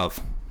EGR valve.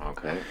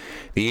 Okay.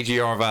 The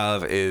EGR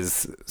valve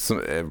is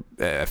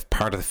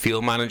part of the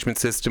fuel management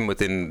system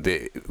within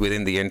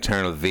the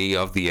internal V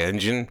of the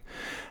engine.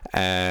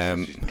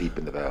 Deep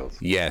in the valves.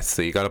 Yes,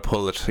 so you got to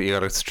pull it. You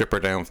got to strip her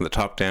down from the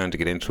top down to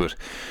get into it.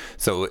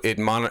 So it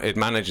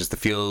manages the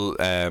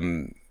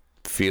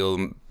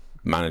fuel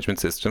management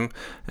system.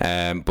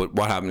 But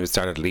what happened was it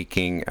started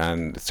leaking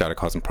and it started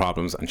causing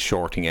problems and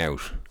shorting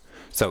out.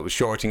 So it was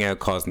shorting out,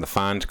 causing the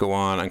fan to go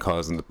on and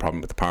causing the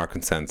problem with the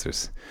parking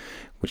sensors.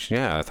 Which,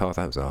 I thought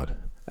that was odd.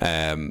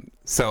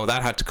 So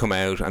that had to come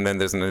out, and then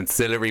there's an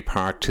ancillary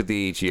part to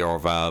the EGR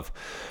valve,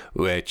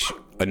 which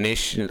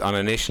on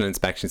initial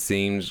inspection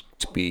seemed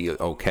to be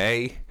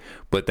okay,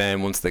 but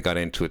then once they got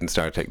into it and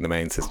started taking the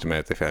main system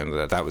out, they found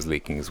that was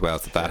leaking as well,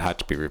 so that had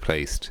to be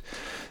replaced.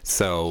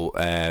 So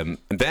and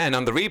then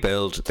on the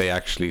rebuild, they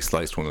actually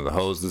sliced one of the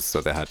hoses, so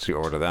they had to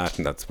order that,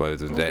 and that's why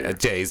there was a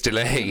day's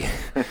delay.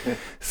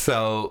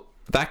 So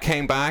that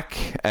came back.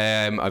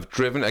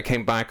 I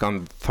came back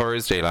on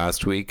Thursday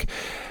last week.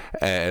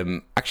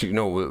 Actually,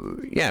 no,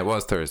 it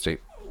was Thursday.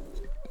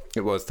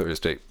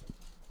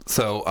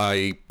 So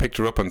I picked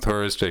her up on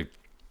Thursday,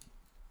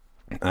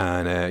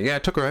 And I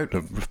took her out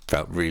and it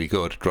felt really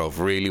good. Drove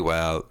really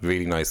well,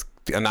 really nice.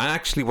 And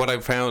actually, what I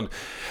found,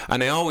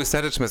 and I always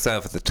said it to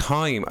myself at the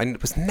time, I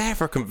was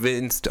never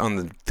convinced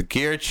on the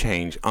gear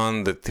change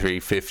on the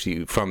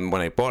 350 from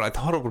when I bought it. I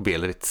thought it would be a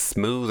little bit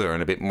smoother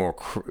and a bit more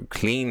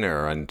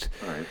cleaner, and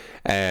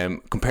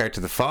compared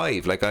to the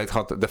 5. Like I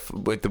thought that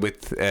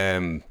with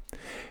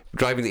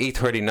driving the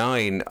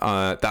E39,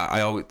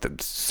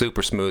 the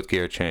super smooth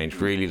gear change,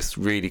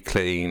 really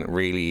clean,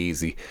 really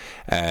easy.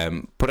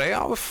 But I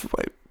always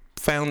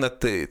found that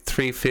the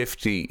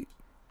 350,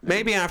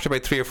 maybe after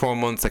about 3 or 4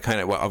 months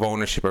of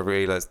ownership, I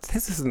realised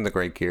this isn't a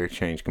great gear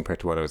change compared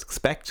to what I was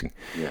expecting.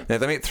 Yeah. Now,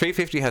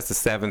 350 has the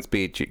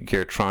 7-speed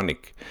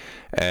Geartronic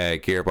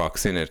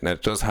gearbox in it, and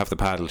it does have the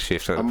paddle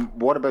shift.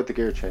 What about the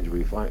gear change?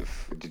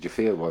 Did you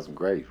feel it wasn't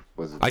great?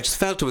 Was it? I just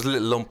felt it was a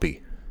little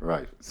lumpy.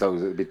 Right. So it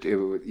was a bit,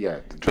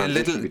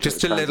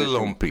 Just a little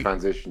lumpy.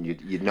 Transition,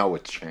 you know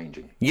it's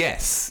changing.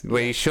 Yes,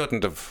 well, you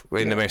shouldn't have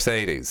in the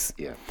Mercedes.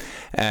 Yeah.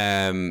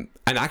 And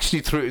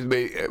actually,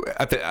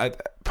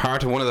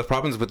 part of one of the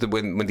problems with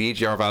when the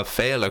EGR valve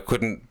failed, I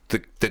couldn't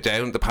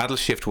the paddle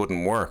shift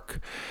wouldn't work.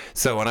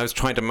 So when I was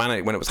trying to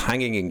manage, when it was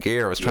hanging in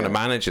gear, I was trying to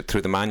manage it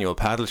through the manual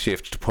paddle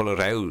shift to pull it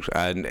out,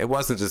 and it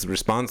wasn't as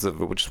responsive.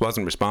 It just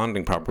wasn't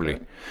responding properly.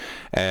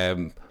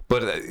 Okay.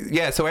 But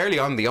so early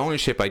on the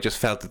ownership, I just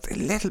felt it a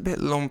little bit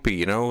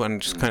lumpy,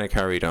 and just kind of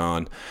carried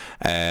on.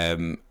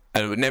 And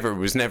it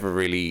was never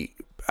really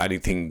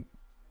anything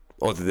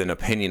other than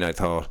opinion, I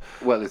thought.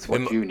 Well, it's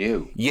what you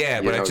knew.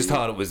 Yeah, but I just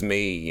thought it was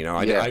me,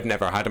 I've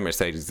never had a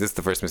Mercedes. This is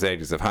the first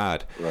Mercedes I've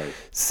had. Right.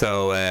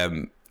 So,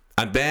 and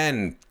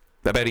then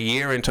about a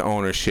year into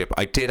ownership,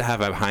 I did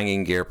have a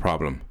hanging gear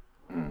problem.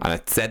 And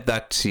I said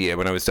that to you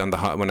when I was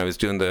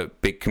doing the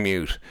big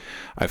commute.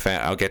 I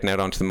was getting out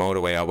onto the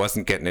motorway. I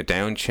wasn't getting a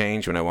down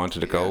change when I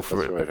wanted to go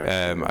for it. Right,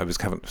 I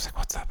was like,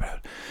 what's that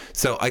about?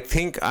 So I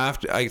think I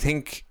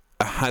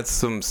had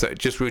some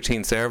just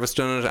routine service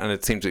done it, and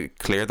it seemed to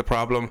clear the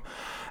problem.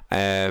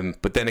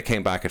 But then it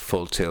came back at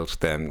full tilt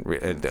then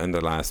in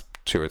the last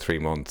 2 or 3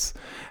 months.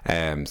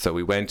 So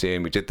we went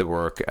in, we did the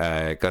work,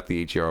 got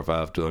the EGR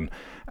valve done,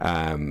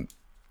 and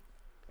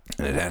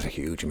it had a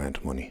huge amount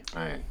of money.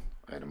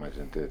 I'd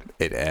imagine it did.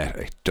 It ate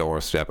a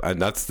doorstep,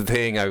 and that's the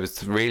thing. I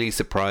was really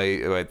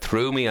surprised. It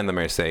threw me on the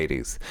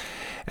Mercedes.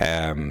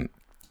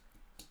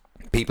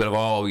 People have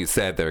always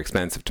said they're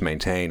expensive to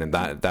maintain, and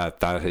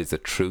that is a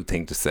true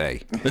thing to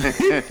say.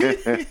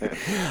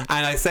 And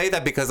I say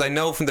that because I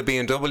know from the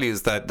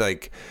BMWs that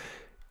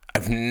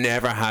I've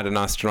never had an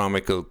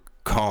astronomical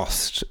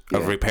cost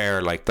of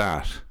repair like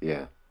that.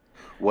 Yeah.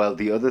 Well,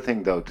 the other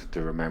thing though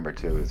to remember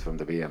too is from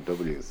the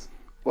BMWs.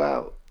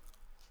 Well,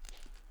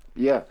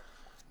 yeah.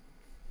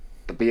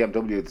 The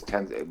BMW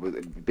tends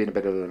being a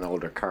bit of an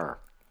older car.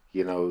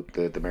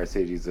 The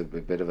Mercedes is a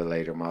bit of a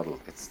later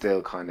model. It's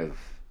still kind of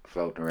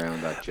floating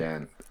around that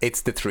gen.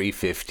 It's the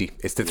 350.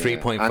 It's the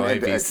 3.5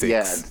 V6.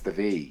 Yeah, it's the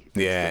V.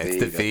 It's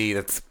the V.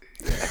 That's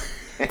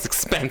it's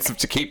expensive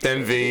to keep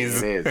them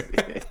Vs.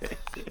 It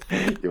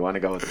is. You want to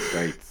go with the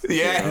straights.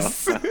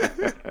 Yes.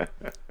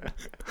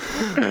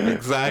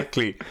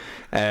 Exactly.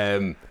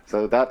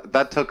 So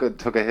that took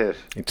a hit.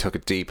 It took a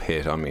deep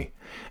hit on me.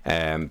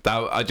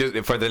 That I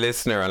just for the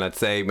listener, and I'd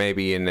say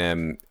maybe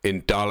in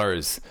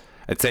dollars,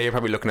 I'd say you're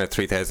probably looking at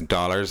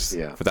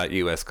 $3,000 for that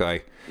US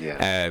guy.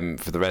 Yeah.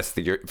 For the rest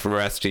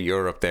of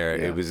Europe, there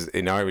it was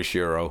in Irish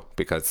euro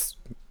because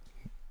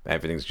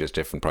everything's just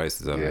different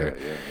prices over here.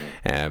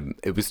 Yeah.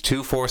 It was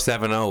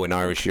 2,470 in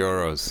Irish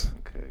euros.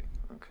 Okay.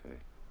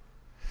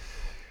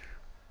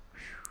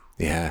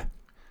 Yeah.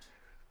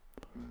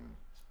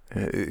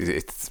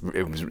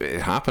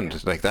 It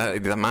happened like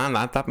that.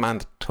 That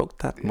man took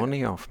that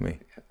money off me.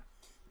 Yeah.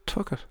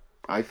 Took it.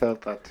 I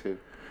felt that too.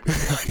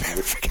 I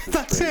never forget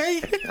that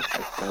day.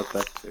 I felt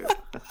that too.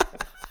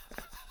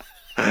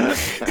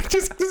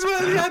 Just as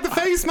well you had the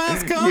face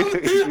mask on.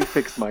 You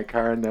fixed my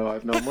car and now I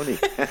have no money.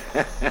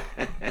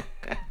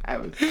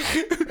 But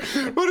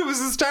it was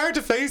the start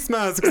of face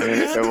masks.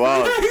 It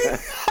was.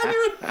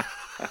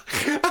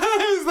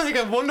 I was like,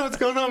 I wonder what's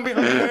going on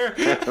behind there.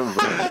 It was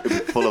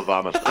full of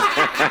vomit.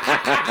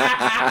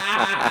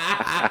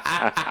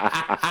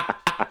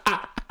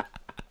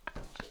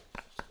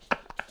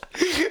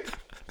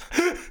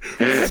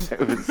 It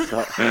was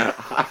so,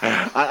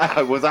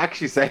 I was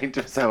actually saying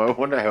to myself, I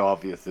wonder how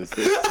obvious this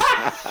is.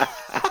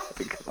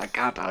 Because I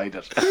can't hide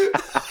it.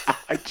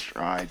 I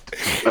tried.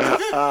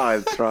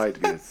 I tried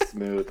to be as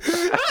smooth.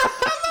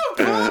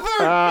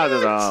 I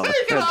don't know.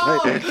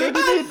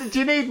 Do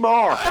you need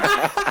more?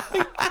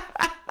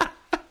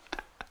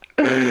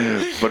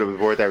 But it was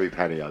worth every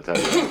penny, I'll tell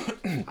you.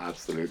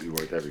 Absolutely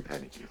worth every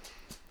penny.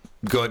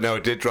 Good, no,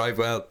 it did drive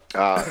well.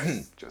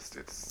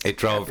 It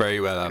drove very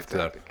well after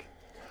that.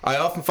 I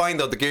often find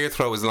though the gear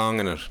throw is long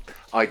in it.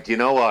 Do you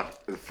know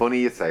what? Funny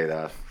you say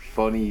that.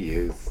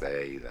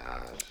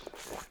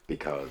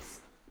 Because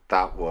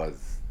that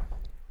was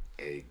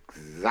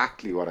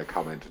exactly what I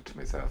commented to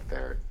myself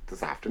there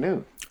this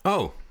afternoon.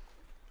 Oh.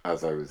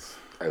 as I was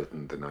out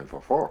in the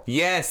 944.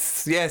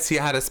 Yes, you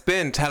had a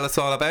spin. Tell us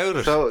all about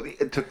it. So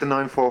it took the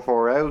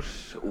 944 out,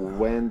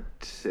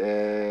 went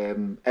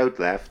out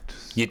left.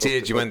 You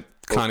did. You went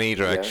Connie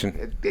direction.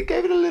 Yeah. It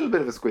gave it a little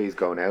bit of a squeeze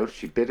going out.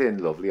 She bit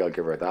in lovely. I'll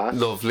give her that.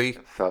 Lovely.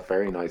 Felt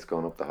very nice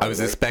going up the highway. I was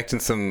expecting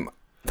some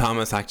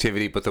Thomas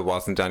activity, but there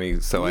wasn't any.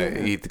 So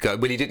he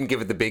didn't give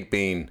it the big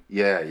bean.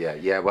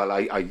 Yeah. Well,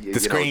 the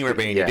screamer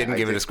bean. You didn't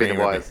give it a screamer. It's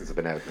been a while since I've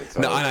been out.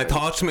 So no, and I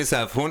thought to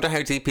myself, wonder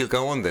how deep he'll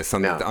go on this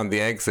on the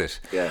exit.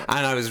 Yeah.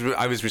 And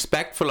I was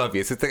respectful of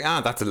you. So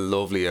that's a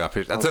lovely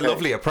approach. That's a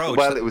lovely approach.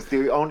 Well, it was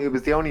the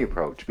only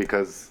approach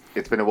because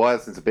it's been a while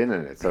since I've been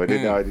in it, so I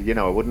didn't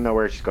know, I wouldn't know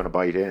where she's going to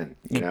bite in,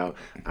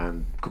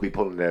 and could be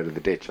pulling it out of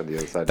the ditch on the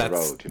other side of the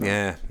road.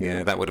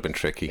 Yeah, that would have been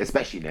tricky,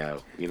 especially now.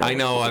 I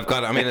know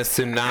I'm in a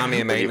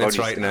tsunami of maintenance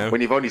right now. When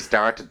you've only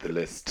started the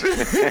list.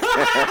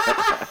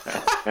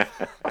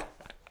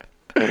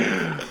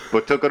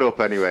 But took it up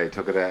anyway.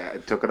 Took it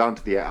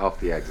off the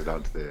exit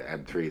onto the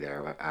M3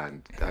 there,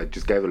 and I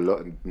just gave it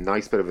a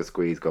nice bit of a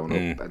squeeze going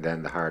up, and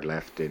then the hard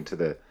left into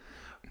the.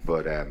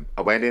 But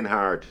I went in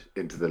hard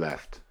into the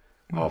left.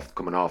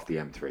 Coming off the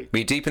M3. Were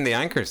you deep in the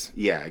anchors?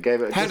 Yeah, I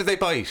gave it. How did they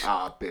bite?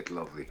 A bit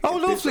lovely. Oh,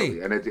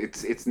 lovely. And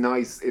it's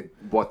nice.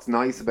 What's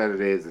nice about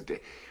it is,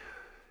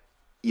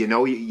 you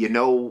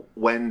know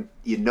when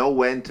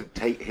to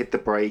hit the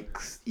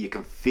brakes. You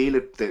can feel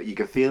it. You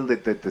can feel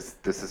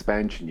the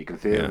suspension. You can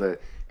feel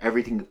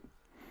everything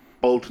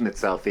bolting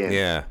itself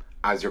in.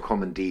 As you're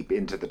coming deep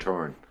into the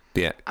turn.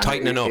 Yeah,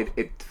 tightening up.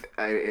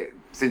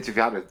 Since you've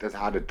had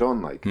it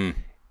done,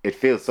 it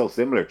feels so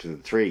similar to the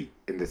 3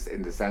 in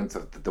the sense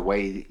of the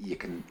way you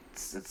can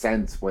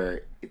sense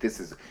where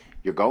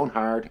you're going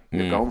hard,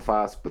 you're going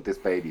fast, but this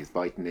baby is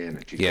biting in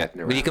and she's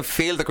getting around. Well, you can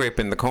feel the grip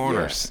in the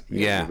corners.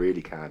 Yeah. You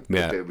really can.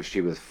 Yeah.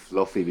 She was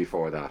fluffy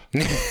before that.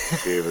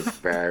 She was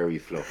very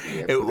fluffy.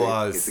 Yeah, it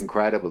was. It's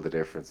incredible the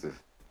difference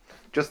of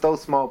just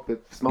those small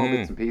bits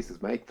and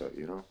pieces make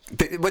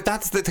that, But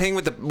that's the thing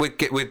with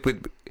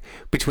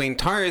between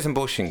tires and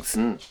bushings.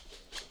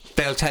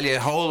 They'll tell you a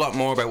whole lot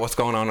more about what's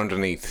going on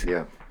underneath.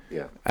 Yeah.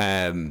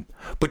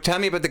 But tell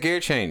me about the gear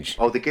change.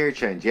 Oh, the gear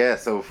change, yeah.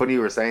 So funny you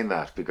were saying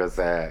that because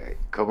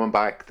coming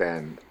back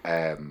then,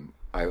 I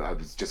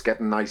was just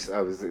getting nice.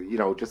 I was,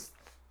 just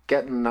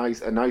getting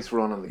a nice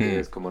run on the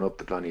gears coming up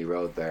the Clonee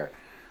Road there,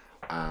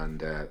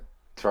 and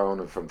throwing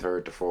it from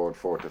third to fourth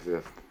to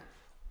fifth.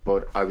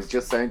 But I was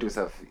just saying to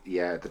myself,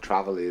 the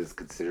travel is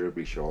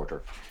considerably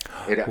shorter.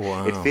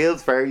 It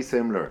feels very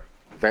similar,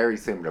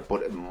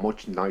 but a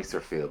much nicer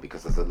feel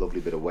because there's a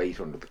lovely bit of weight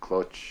under the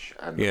clutch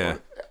and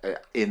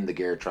in the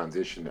gear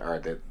transition or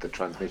the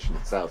transmission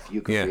itself.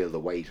 You can feel the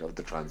weight of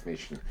the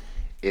transmission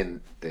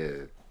in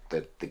the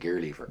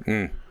gear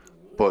lever.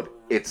 But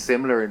it's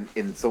similar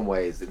in some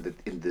ways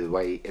in the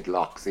way it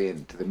locks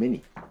in to the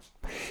Mini.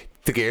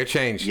 The gear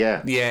change,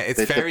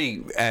 it's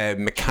very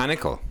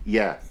mechanical.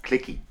 Yeah,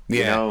 clicky.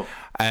 You know.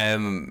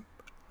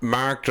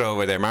 Mark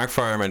drove it there. Mark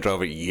Fireman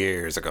drove it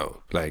years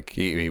ago. Like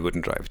he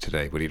wouldn't drive it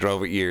today, but he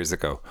drove it years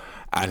ago,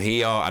 and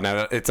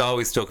it's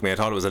always stuck me. I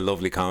thought it was a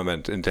lovely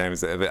comment in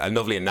terms of a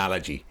lovely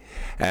analogy.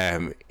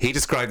 He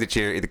described the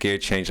gear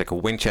change like a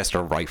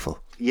Winchester rifle.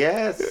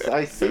 Yes,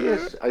 I see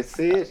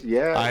it.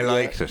 Yeah, I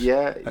liked it.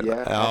 Yeah.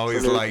 I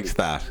always liked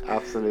that.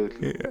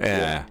 Absolutely.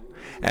 Yeah.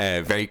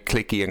 Very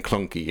clicky and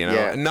clunky,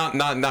 Not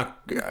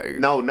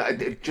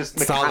just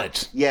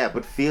solid. Yeah,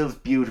 but feels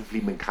beautifully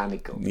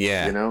mechanical.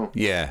 Yeah,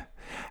 Yeah.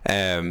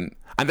 And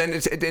then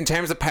in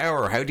terms of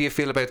power, how do you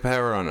feel about the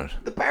power on it?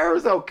 The power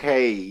is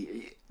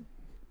okay.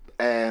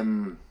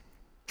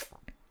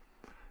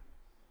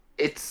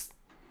 It's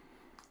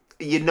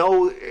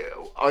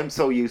I'm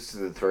so used to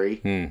the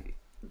 3.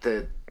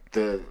 The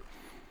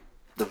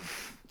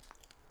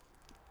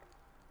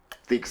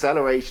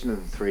acceleration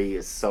of the 3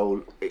 is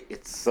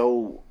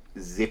so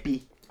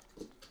zippy.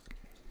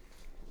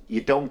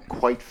 You don't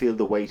quite feel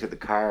the weight of the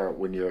car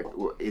when you're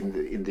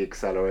in the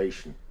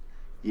acceleration.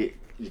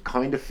 You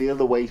kind of feel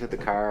the weight of the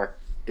car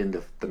in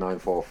the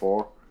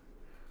 944.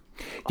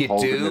 You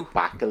holding it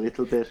back a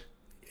little bit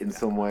in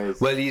some ways.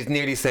 Well, you'd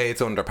nearly say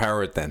it's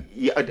underpowered then.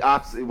 Yeah,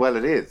 absolutely. Well,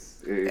 it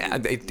is.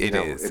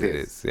 It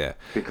is. Yeah.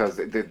 Because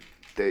to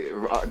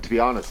be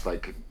honest,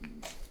 like.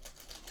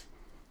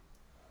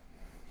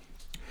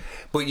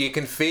 But you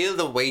can feel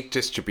the weight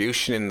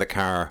distribution in the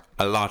car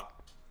a lot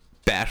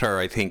better,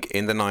 I think,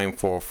 in the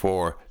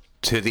 944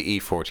 to the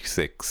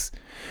E46.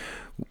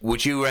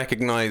 Would you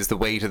recognise the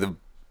weight of the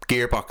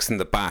gearbox in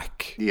the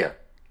back? Yeah.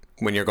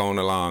 When you're going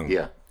along?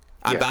 Yeah.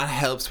 And that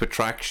helps with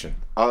traction.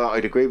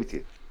 I'd agree with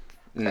you.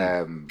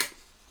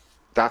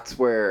 That's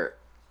where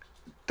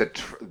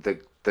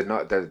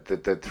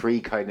the 3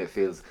 kind of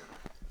feels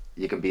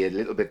you can be a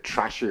little bit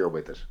trashier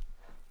with it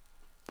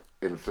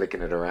in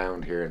flicking it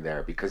around here and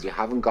there because you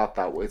haven't got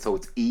that weight, so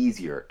it's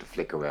easier to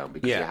flick around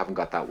because you haven't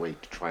got that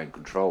weight to try and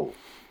control.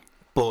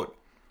 But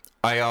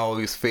I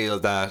always feel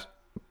that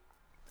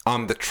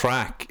on the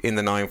track in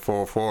the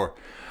 944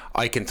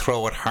 I can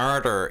throw it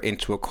harder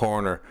into a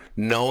corner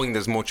knowing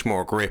there's much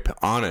more grip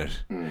on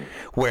it.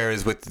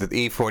 Whereas with the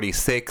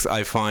E46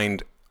 I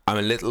find I'm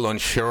a little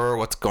unsure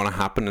what's going to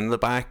happen in the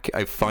back.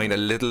 I find a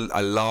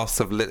loss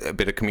of a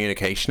bit of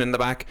communication in the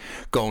back,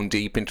 going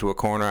deep into a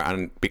corner,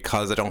 and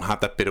because I don't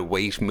have that bit of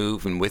weight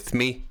moving with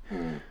me.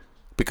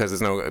 Because of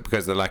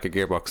the lack of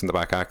gearbox in the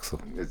back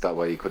axle. Is that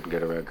why you couldn't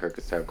get around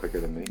Kirkustown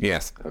quicker than me?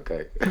 Yes.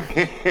 Okay.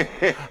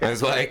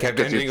 That's why I kept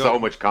Because you ending had so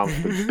up. much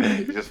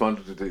confidence. You just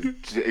wanted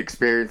to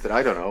experience it.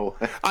 I don't know.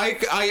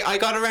 I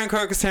got around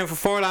Kirkustown for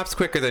 4 laps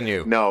quicker than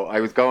you. No, I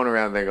was going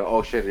around thinking,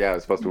 oh shit, yeah, I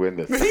was supposed to win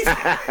this.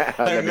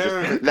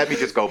 let me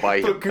just go by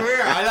him. But come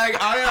here,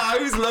 I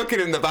was looking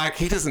in the back.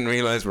 He doesn't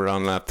realise we're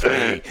on lap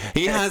 3.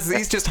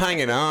 He's just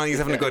hanging on. He's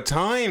having a good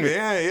time.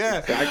 Yeah.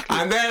 Exactly.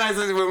 And then I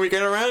said, when we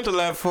get around to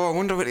lap 4, I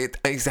wonder what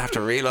he's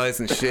after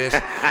realising shit.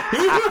 Yeah,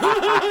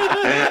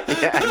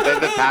 and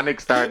then the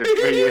panic started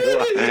for you.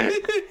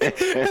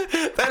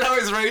 Then I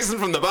was racing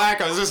from the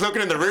back. I was just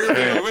looking in the rear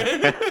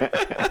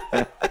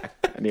view.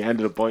 And he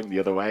ended up pointing the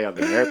other way on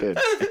the hairpin.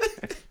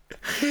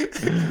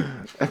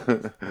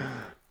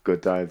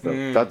 Good times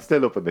though. That's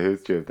still up in the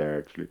Who's Tube there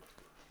actually.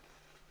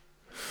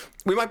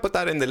 We might put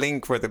that in the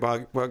link for the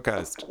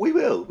podcast. We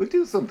will. We'll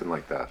do something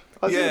like that.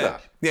 I'll do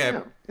that.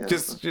 Yeah.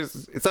 Just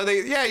so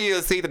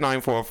you'll see the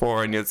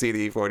 944 and you'll see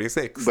the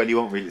E46. Well, you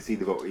won't really see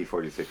the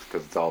E46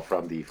 because it's all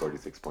from the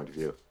E46 point of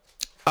view.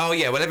 Oh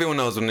yeah, well everyone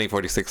knows what an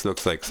E46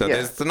 looks like. So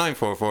there's the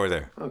 944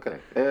 there. Okay.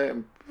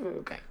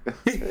 Okay.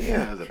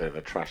 Yeah, that's a bit of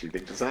a trashy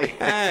thing to say.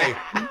 Hey.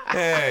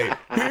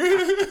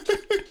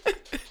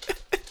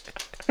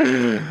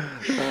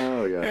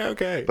 Oh yeah.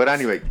 Okay. But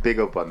anyway, big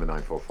up on the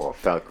 944.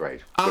 Felt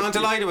great. Oh, I'm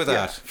delighted with that.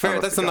 Yeah, Fair.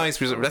 That's a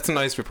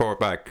nice report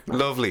back.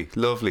 Lovely.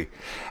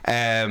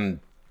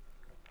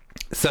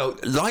 So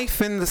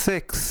life in the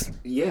 6.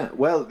 Yeah.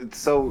 Well,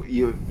 so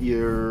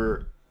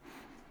you're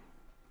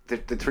the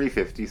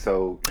 350.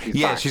 So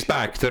she's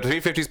back. So the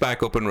 350's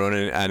back up and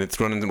running, and it's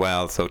running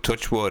well. So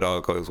touch wood,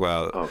 all goes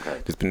well.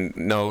 Okay. There's been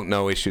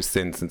no issues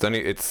since.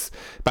 It's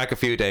back a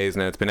few days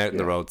now. It's been out on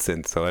the road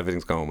since, so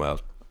everything's going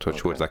well.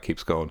 Touch wood, that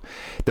keeps going.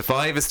 The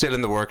 5 is still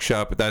in the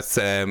workshop. That's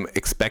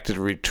expected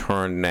to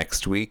return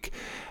next week.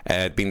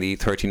 Being the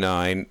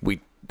E39,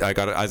 I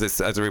got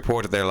as I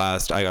reported there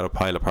last. I got a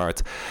pile of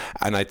parts,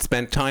 and I'd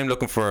spent time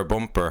looking for a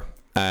bumper.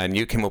 And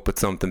you came up with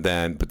something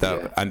then,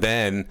 and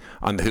then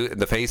on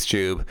the face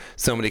tube,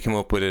 somebody came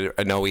up with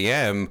an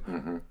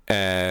OEM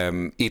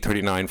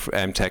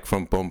E39 Tech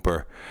front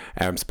bumper,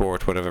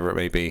 Sport, whatever it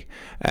may be,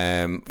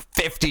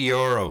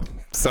 €50.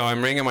 So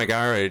I'm ringing my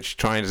garage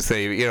trying to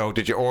say,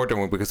 did you order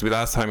one? Because the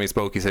last time he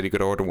spoke, he said he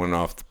could order one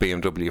off the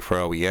BMW for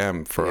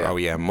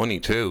OEM money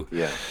too.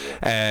 Yeah.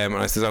 And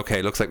I says,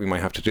 okay, looks like we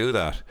might have to do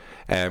that,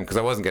 because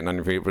I wasn't getting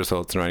any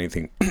results or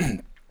anything.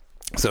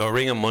 So I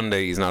ring him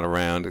Monday, he's not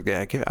around.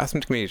 Yeah, ask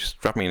him to just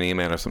drop me an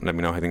email or something, let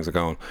me know how things are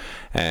going.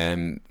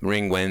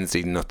 Ring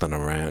Wednesday, nothing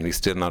around. He's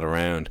still not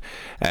around.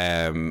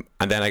 And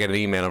then I get an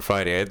email on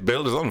Friday. The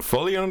build is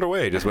fully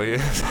underway. Just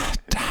wait.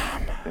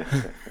 Damn.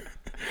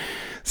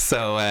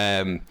 So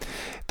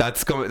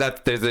that's coming.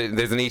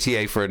 There's an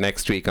ETA for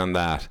next week on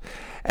that.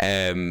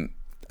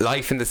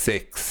 Life in the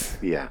 6.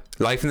 Yeah.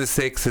 Life in the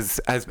 6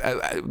 has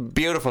a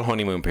beautiful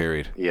honeymoon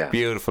period. Yeah.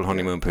 Beautiful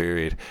honeymoon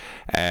period.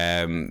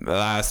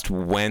 Last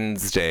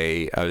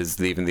Wednesday, I was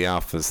leaving the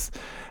office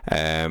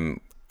and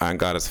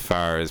got as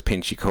far as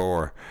Pinchy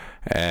Core,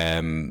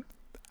 and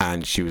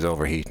she was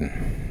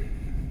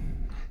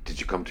overheating. Did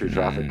you come through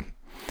traffic?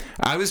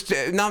 I was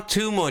not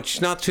too much,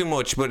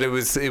 but it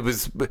was.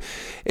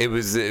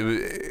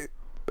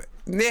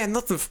 Yeah,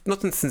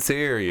 nothing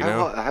sincere,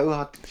 How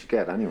hot did you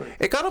get anyway?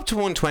 It got up to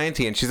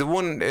 120, and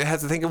it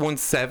has I think a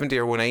 170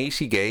 or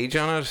 180 gauge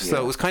on it,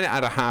 so it was kind of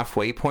at a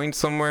halfway point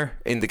somewhere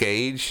in the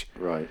gauge.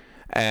 Right.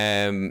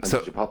 And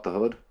did you pop the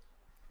hood?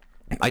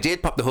 I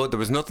did pop the hood. There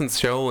was nothing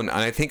showing, and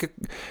I think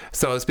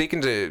so. I was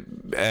speaking to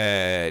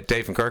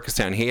Dave from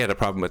Kirkustown. He had a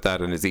problem with that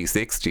in his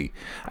E60,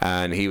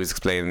 and he was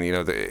explaining,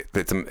 that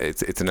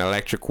it's an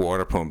electric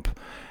water pump.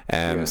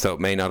 So it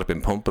may not have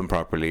been pumping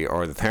properly,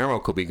 or the thermal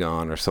could be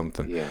gone or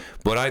something. Yeah.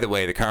 But either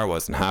way, the car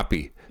wasn't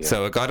happy. Yeah.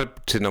 So I got it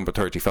to number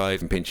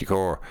 35 in Pinchy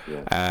Core,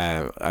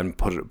 and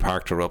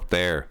parked her up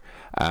there,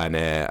 and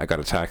I got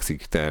a taxi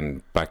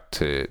then back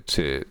to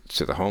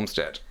the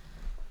homestead.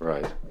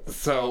 Right.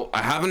 So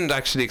I haven't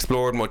actually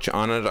explored much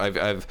on it.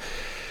 I've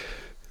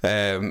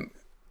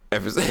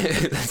ever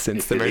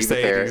since the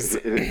Mercedes,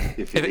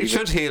 it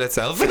should heal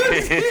itself. But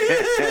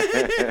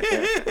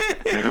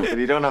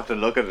you don't have to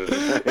look at it.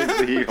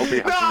 You don't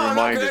have to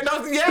remind it.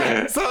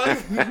 Yeah, so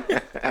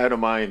out of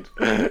mind.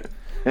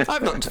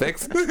 I've nothing to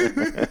fix.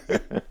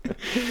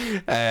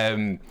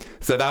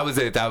 So that was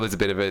a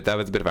bit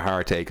of a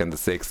hard take on the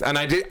 6, and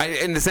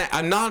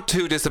I'm not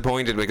too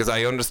disappointed because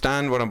I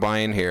understand what I'm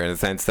buying here in the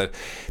sense that,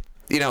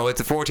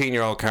 it's a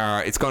 14-year-old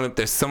car.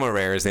 There's some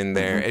errors in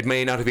there. Mm-hmm. It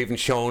may not have even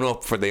shown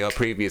up for the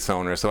previous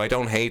owner, so I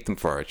don't hate them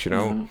for it,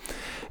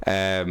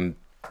 Mm-hmm.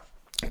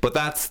 But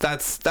that's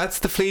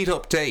the fleet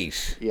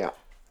update. Yeah.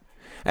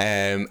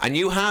 And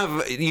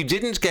you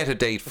didn't get a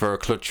date for a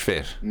clutch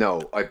fit.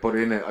 No, I put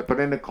in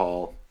a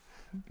call,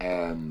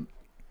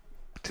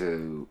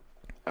 to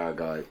our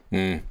guy.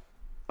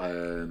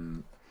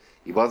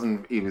 He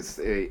wasn't. He was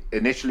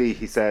initially.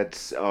 He said,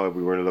 "Oh,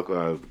 we were looking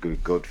a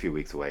good few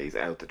weeks away. He's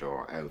out the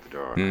door, out the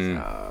door." And I said,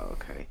 "Oh,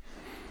 okay."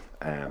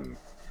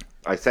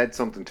 I said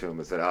something to him.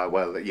 I said, "Oh,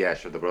 well, yeah,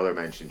 sure. The brother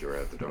mentioned you were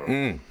out the door."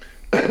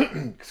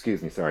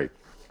 Excuse me, sorry.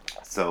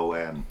 So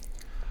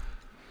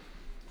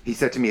he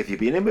said to me, "Have you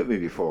been in with me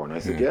before?" And I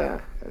said,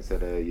 "Yeah." I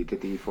said, "You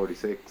did the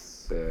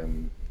E46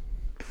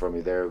 for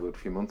me there a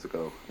few months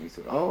ago." And he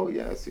said, "Oh,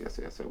 yes."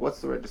 I said,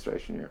 "What's the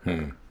registration year?"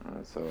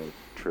 So I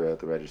threw out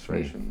the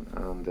registration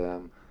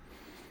and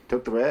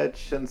took the reg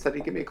and said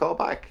he'd give me a call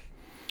back.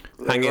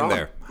 Hang in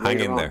there.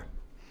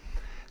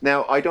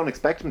 Now, I don't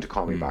expect him to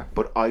call me back,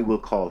 but I will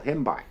call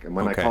him back. And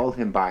when I call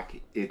him back,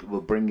 it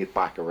will bring it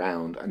back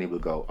around and he will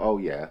go, "Oh,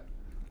 yeah,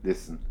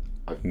 listen."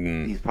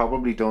 He's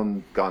probably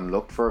gone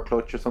looked for a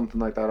clutch or something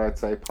like that, I'd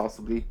say,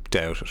 possibly.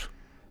 Doubt it.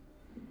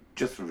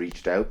 Just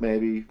reached out,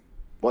 maybe.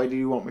 Why do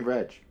you want me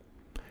reg?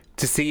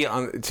 To see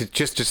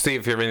to see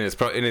if you're in his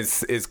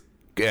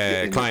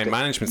client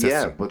management system.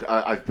 Yeah, but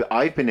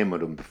I've been in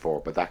with him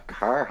before, but that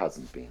car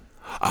hasn't been.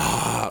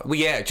 Well,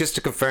 yeah, just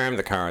to confirm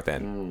the car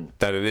then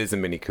that it is a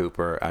Mini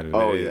Cooper. And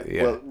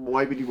yeah. Well,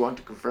 why would you want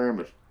to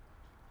confirm it?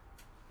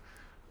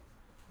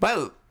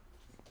 Well,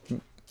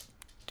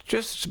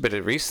 just a bit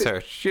of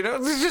research,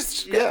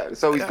 Just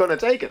so he's gonna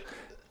take it.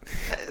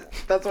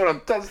 That's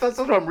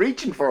what I'm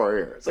reaching for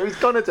here. So he's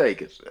gonna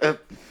take it.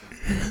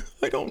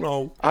 I don't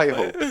know. I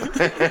hope.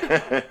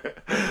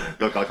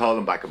 Look, I'll call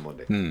him back on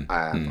Monday.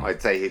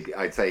 I'd say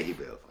he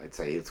will. I'd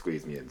say he'll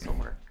squeeze me in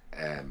somewhere.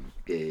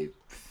 If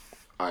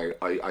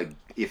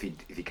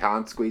he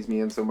can't squeeze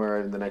me in somewhere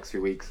in the next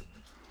few weeks,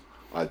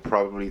 I'll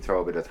probably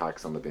throw a bit of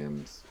tax on the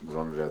bims,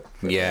 run it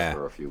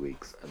for a few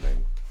weeks, and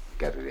then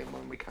get it in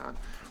when we can.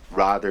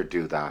 Rather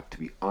do that, to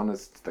be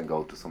honest, than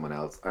go to someone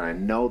else. And I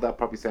know that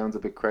probably sounds a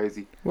bit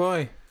crazy.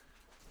 Why?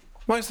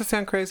 Why does that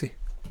sound crazy?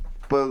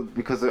 Well,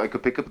 because I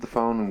could pick up the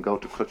phone and go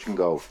to Clutch and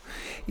Go.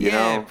 You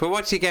yeah, know? but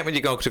what do you get when you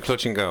go to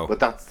Clutch and Go?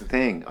 But that's the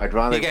thing. I'd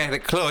rather you get a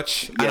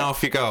clutch and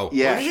off you go.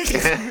 Yeah,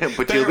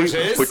 but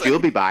you'll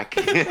be back.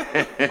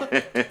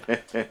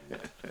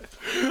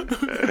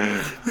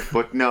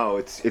 But no,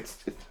 it's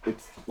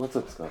what's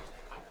up, Scott?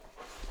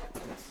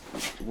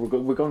 We're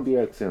going to be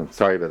out soon.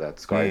 Sorry about that.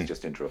 Sky is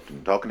just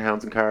interrupting. Talking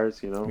hounds and cars,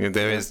 Yeah,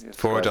 there is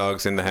 4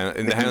 dogs in the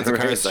hounds and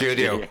cars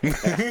studio.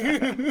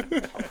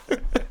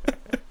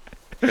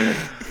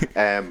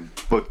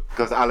 But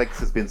because Alex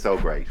has been so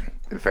great,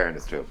 in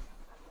fairness to him,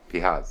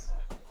 he has.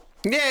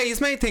 Yeah,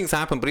 he's made things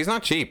happen, but he's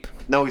not cheap.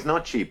 No, he's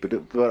not cheap.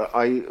 But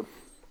I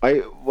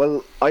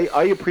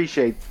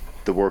appreciate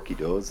the work he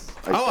does.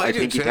 I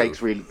think he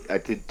takes really. I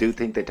do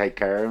think they take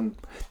care of him.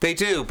 They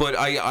do, but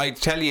I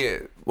tell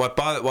you what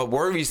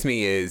worries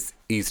me is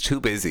he's too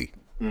busy.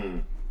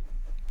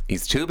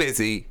 He's too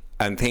busy,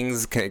 and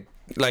things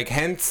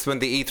hence when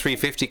the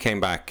E350 came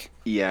back.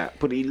 Yeah,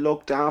 but he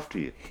looked after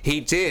you.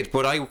 He did,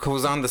 but I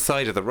was on the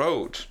side of the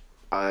road.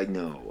 I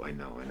know.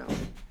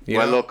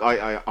 Look,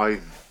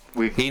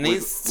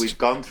 we've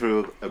gone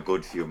through a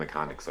good few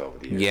mechanics over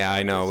the years. Yeah,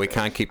 I know. We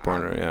can't keep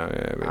burning.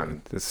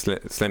 And the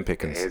slim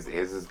pickings. His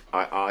is,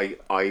 I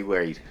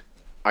rate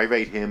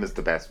him as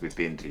the best we've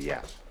been to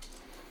yet.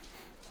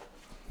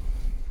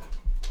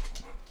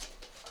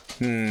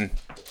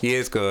 He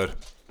is good.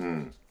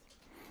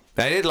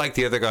 I did like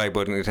the other guy,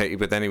 but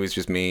then he was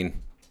just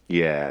mean.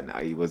 Yeah, no,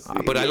 he was.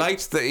 But I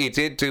liked that he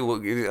did do.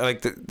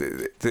 Like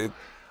the.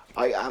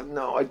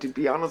 I to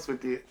be honest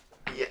with you,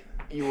 yeah,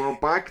 you were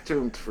back to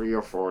him 3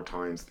 or 4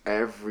 times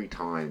every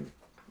time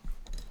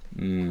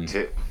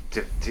to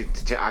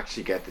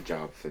actually get the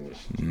job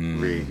finished.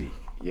 Really,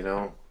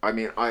 I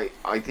mean, I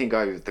think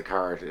I had the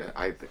car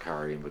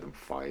in with him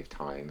 5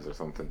 times or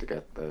something to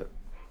get the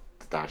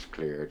dash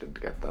cleared and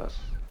to get that.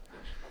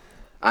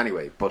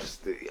 Anyway, but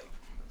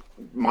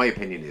my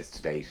opinion is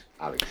to date,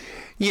 Alex.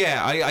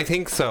 Yeah, I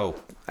think so.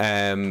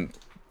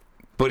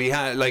 But he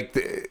had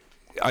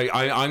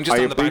I'm just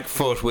on the back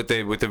foot with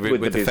the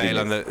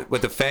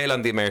fail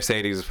on the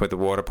Mercedes with the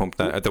water pump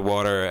the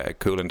water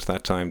coolant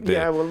that time.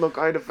 Yeah, well, look,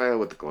 I'd have failed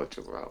with the clutch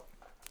as well.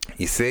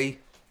 You see.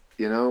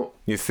 You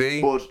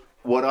see. But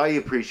what I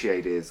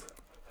appreciate is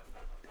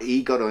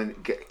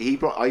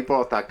I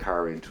brought that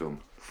car into him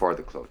for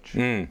the clutch,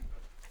 and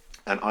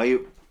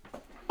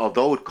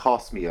although it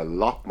cost me a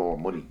lot more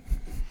money.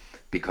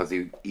 Because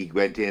he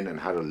went in and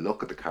had a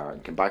look at the car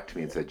and came back to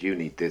me and said, "You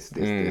need this,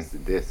 this,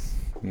 and this."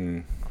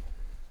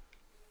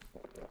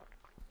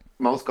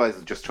 Most guys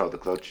will just throw the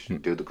clutch,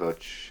 do the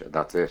clutch, and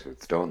that's it.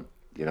 It's done.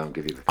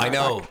 Give you the car I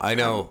know.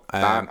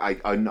 I'm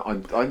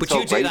but so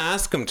you did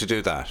ask him to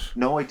do that.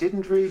 No, I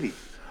didn't really.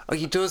 Oh,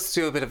 he does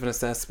do a bit of an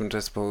assessment, I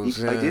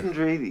suppose. I didn't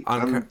really.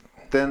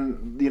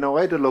 Then I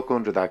had to look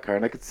under that car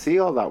and I could see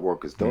all that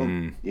work is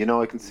done.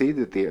 I can see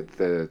that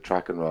the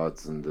tracking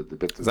rods and the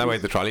bits. Is that why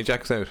the trolley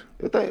jack's out?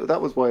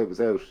 That was why it was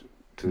out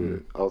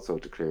to also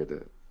to clear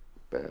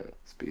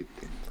speed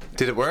thing.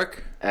 Did it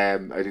work? I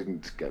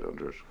didn't get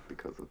under it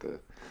because of the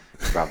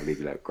gravelly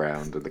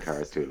ground and the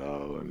car's too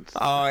low, and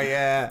Oh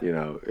yeah. you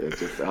know, it's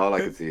just all I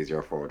can see is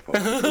your forward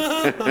focus.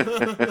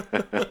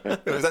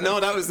 No,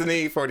 that was the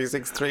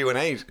E46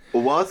 318.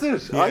 Was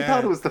it? I Yeah.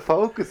 thought it was the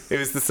Focus. It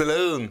was the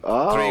Saloon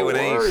Oh,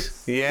 318.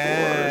 worse.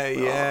 Yeah, Worse.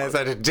 yeah. So I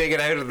had to dig it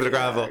out of the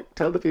gravel.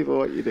 Tell the people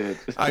what you did.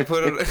 I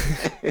put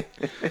it.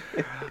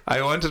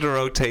 I wanted to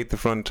rotate the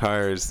front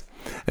tires,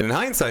 and in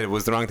hindsight, it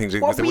was the wrong thing to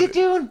do. What because were you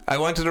doing? I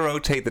wanted to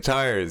rotate the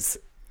tires.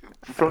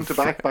 Front to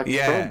back, back to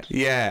Yeah, front.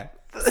 yeah.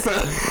 So,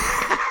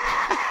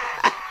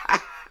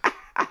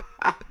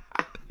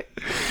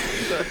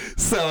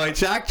 so I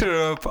jacked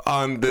her up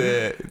on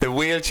the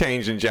wheel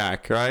changing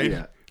jack, right?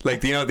 Yeah.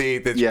 Like the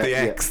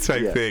X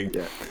type thing.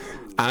 Yeah.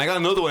 And I got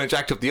another one and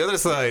jacked up the other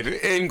side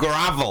in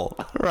gravel,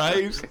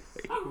 right?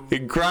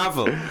 In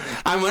gravel.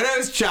 And when I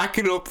was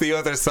jacking up the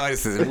other side, I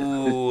said,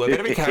 ooh, I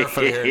better be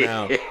careful here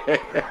now.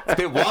 It's a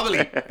bit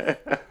wobbly.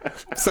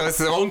 So I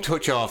said, I won't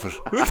touch off it.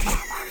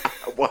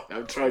 What?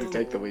 I'm trying to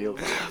take the wheel.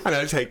 And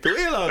I'll take the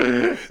wheel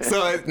on.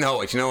 So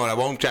no, you know what? I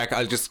won't jack.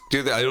 I'll just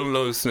do that. I don't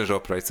loosen it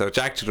up, right? So I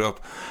jacked it up,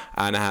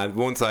 and I had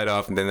one side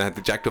off, and then I had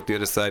to jacked up the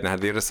other side, and I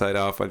had the other side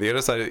off, and the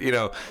other side, you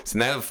know. So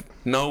now I've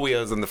no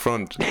wheels on the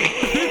front.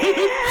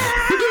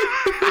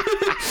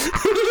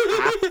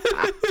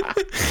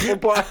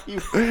 But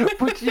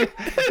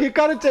you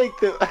gotta take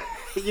the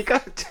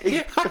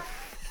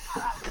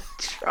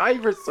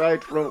driver's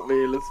side front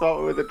wheel and swap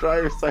it with the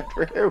driver's side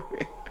rear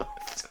wheel.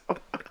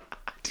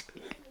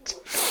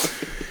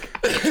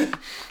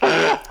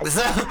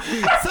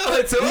 So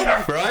it's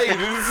up, right?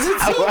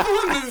 It's up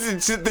on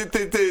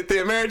the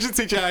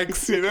emergency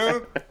jacks, you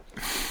know?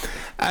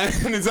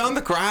 And it's on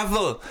the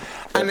gravel,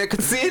 and I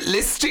could see it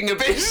listing a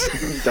bit.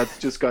 That's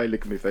just guy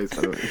licking my face.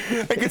 By the way.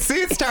 I could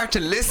see it start to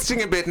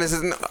listing a bit, and I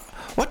said,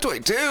 what do I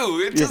do?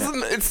 It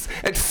doesn't,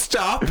 it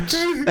stopped.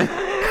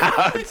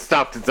 It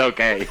stopped, it's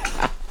okay.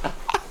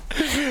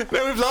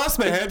 Now we've lost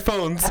my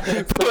headphones.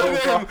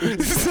 But,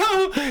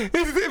 so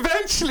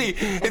eventually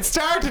it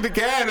started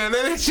again, and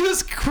then it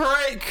just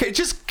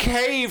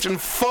caved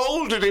and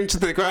folded into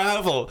the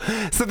gravel.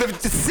 So they're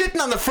sitting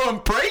on the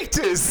front brake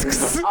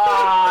discs.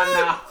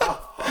 Oh no.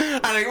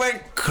 And it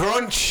went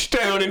crunch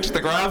down into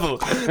the gravel.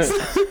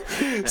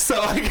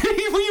 So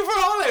we were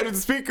all out of the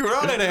speaker, we were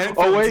all out of headphones.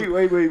 Oh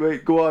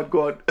wait. Go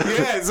on.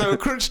 Yeah, so it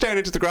crunched down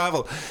into the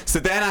gravel. So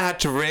then I had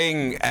to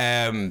ring.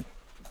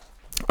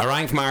 I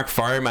rang Mark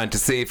Fireman to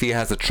see if he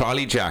has a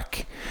trolley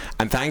jack,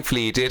 and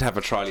thankfully he did have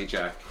a trolley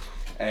jack.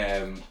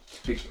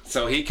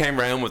 So he came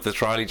round with the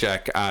trolley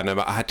jack, and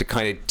I had to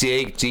kind of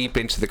dig deep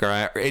into the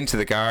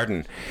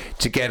garden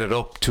to get it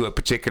up to a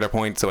particular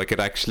point, so I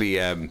could actually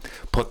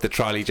put the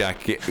trolley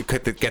jack,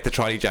 get the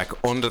trolley jack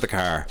under the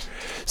car.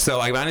 So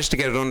I managed to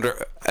get it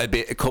under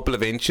a couple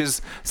of inches,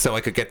 so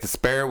I could get the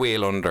spare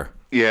wheel under.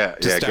 Yeah,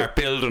 to start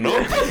building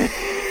up.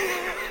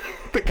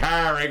 The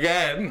car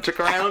again to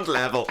ground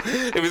level.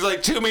 It was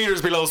like 2 meters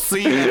below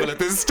sea level at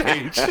this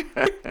stage.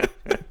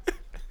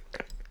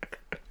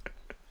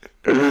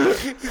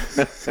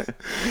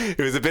 It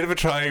was a bit of a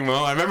trying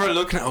moment. I remember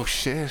looking at, oh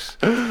shit.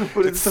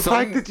 But it's the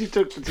fact that you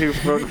took the two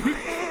front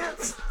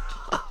wheels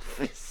off.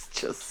 It's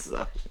just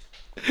so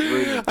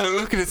brilliant. I'm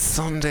looking at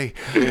Sunday.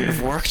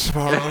 I've work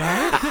tomorrow.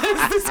 Am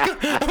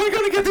I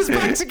going to get this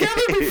back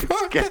together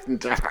before? It's getting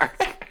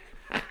dark.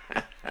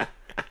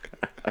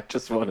 I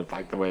just want it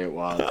back the way it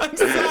was. I'm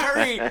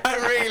sorry.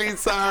 I'm really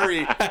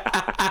sorry.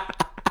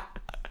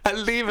 I'll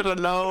leave it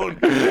alone.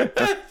 There's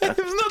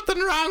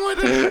nothing wrong with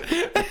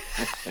it.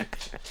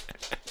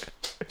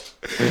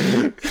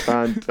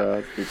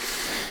 Fantastic.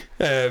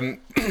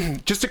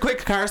 Just a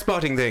quick car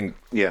spotting thing.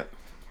 Yeah.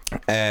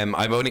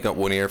 I've only got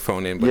one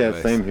earphone in. By the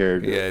way. Same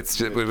here. Yeah, it's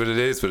just, but it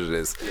is what it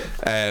is.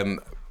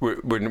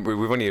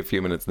 We've only a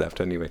few minutes left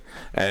anyway.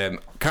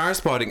 Car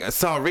spotting. I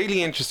saw a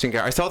really interesting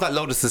car. I saw that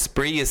Lotus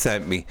Esprit you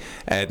sent me,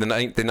 the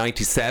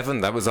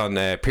 97 that was on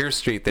Pierce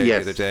Street there the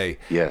other day.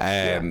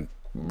 Yes.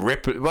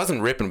 It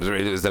wasn't ripping.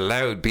 It was a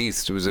loud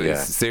beast. It was a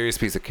serious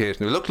piece of kit.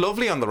 And it looked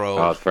lovely on the road.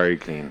 Oh, it's very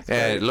clean.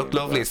 It looked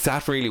lovely. It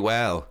sat really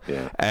well.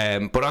 Yeah.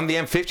 But on the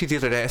M50 the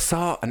other day, I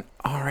saw an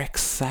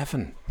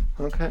RX-7.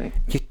 Okay.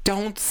 You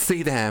don't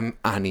see them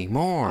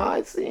anymore.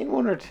 I've seen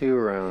one or two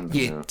around.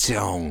 You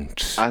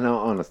don't. I know,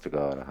 honest to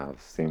God, I have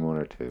seen one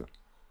or two.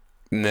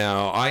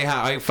 No,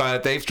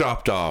 they've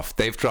dropped off.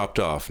 They've dropped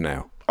off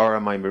now. Or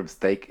am I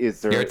mistake?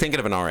 Is there? You're thinking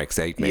of an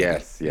RX-8, maybe.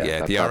 Yes,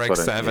 yeah. The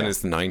RX-7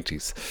 is the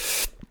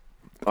 90s.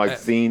 I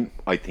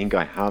think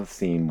I have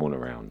seen one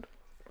around.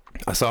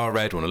 I saw a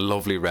red one, a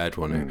lovely red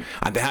one,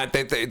 and they have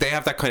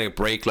that kind of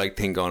brake light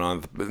thing going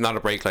on. Not a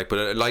brake light, but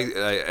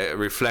a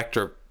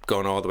reflector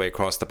going all the way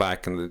across the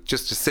back, and it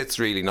just sits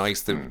really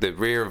nice. The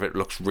rear of it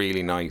looks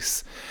really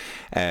nice.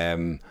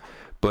 And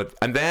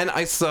then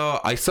I saw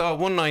a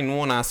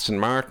 191 Aston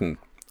Martin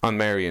on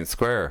Marion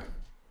Square.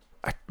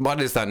 What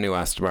is that new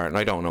Aston Martin?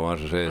 I don't know what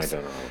it is. I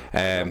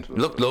don't know.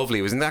 Looked lovely.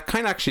 It was in that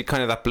kind of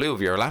that blue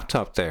of your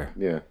laptop there.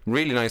 Yeah.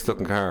 Really nice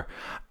looking car.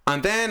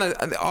 And then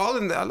all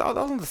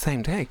on the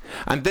same day.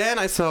 And then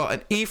I saw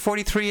an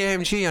E43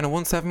 AMG on a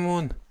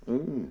 171.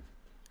 Ooh.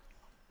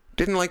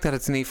 Didn't like that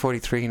it's an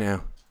E43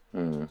 now.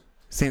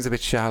 Seems a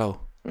bit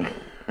shallow.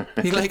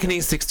 You like an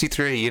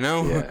E63, you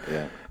know?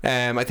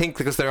 Yeah. I think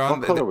because they're on.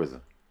 What colour was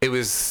it? It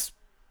was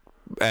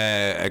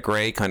a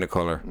grey kind of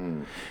colour.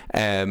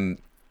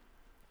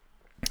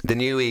 The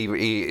new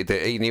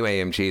the new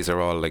AMGs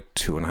are all like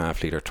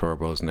 2.5 litre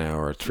turbos now,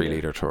 or 3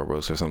 litre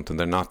turbos or something.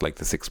 They're not like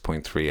the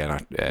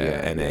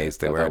 6.3 NAs.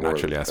 They were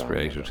naturally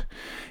aspirated.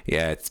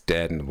 Yeah, it's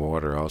dead in the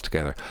water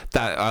altogether.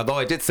 That, although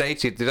I did say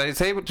to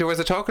you, was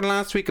I talking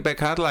last week about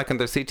Cadillac and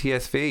their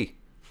CTSV?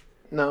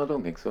 No, I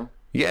don't think so.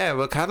 Yeah,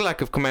 well, Cadillac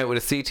have come out with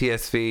a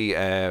CTSV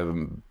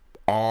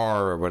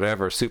R or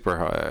whatever,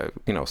 super,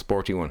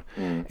 sporty one,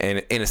 in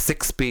a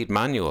 6-speed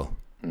manual,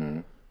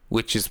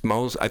 which is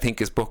I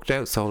think is booked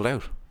out, sold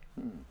out.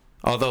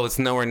 Although it's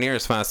nowhere near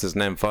as fast as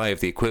an M5,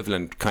 the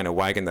equivalent kind of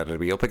wagon that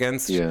it'd be up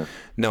against. Yeah.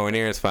 Nowhere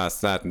near as fast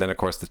as that. And then, of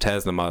course, the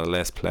Tesla Model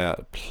S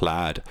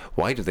Plaid.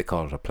 Why do they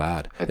call it a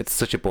Plaid? It's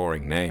such a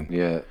boring name.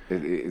 Yeah,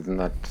 isn't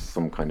that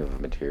some kind of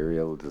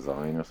material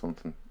design or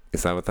something?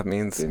 Is that what that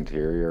means? The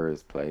interior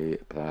is plaid.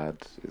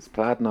 Is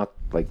plaid not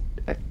like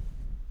a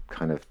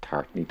kind of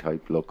tartany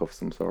type look of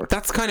some sort?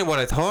 That's kind of what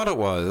I thought it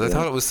was. I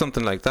thought it was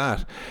something like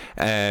that,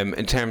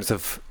 in terms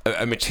of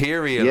a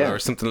material or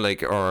something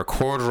like, or a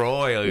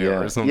corduroy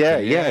or something. Yeah,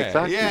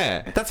 exactly.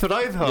 Yeah, that's what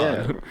I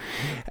thought.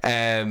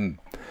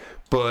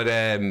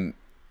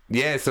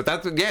 So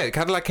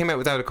Cadillac came out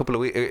with that a couple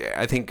of weeks.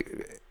 I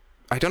think.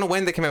 I don't know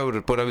when they came out with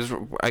it, but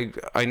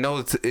I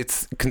know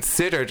it's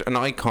considered an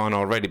icon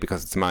already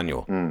because it's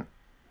manual.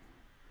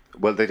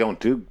 Well, they don't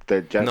do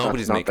the jet.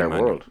 Nobody's not making their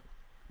manual. world.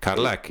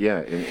 Cadillac.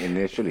 Yeah,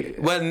 initially.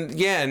 Well,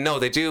 yeah, no,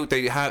 they do.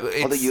 They have.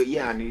 And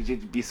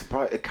you'd be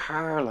surprised. A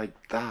car like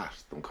that,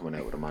 them coming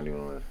out with a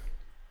manual on it.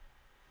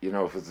 You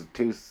know, if it's a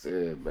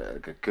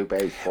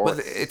coupe sport. Well,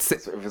 if it's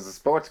a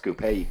sports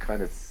coupe, you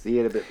kind of see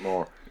it a bit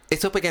more.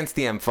 It's up against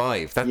the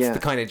M5. That's the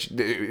kind of.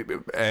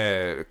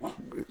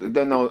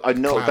 No, I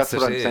know. That's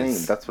what I'm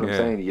saying. That's what Yeah. I'm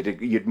saying.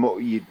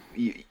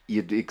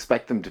 You'd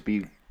expect them to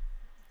be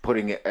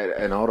putting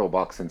an auto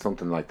box in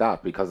something like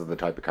that because of the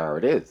type of car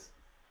it is.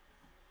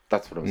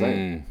 That's what I'm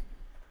saying.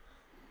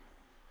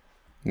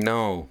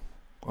 No,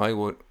 I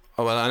would.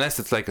 Oh, well, unless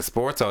it's like a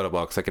sports auto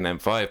box, like an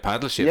M5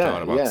 paddle shift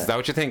auto box. Is that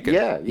what you're thinking?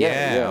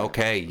 Yeah.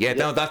 Okay. Yeah.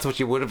 No, that's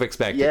what you would have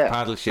expected. Yeah.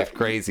 Paddle shift,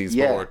 crazy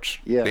sport.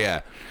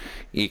 Yeah.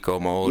 Eco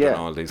mode and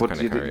all these kind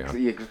of carry on.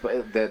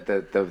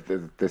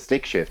 The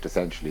stick shift,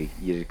 essentially,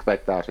 you'd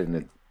expect that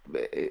in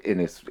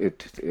a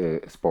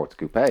sports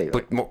coupe.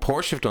 But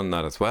Porsche have done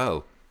that as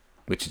well,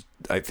 which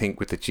I think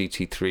with the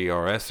GT3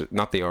 RS,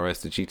 not the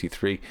RS, the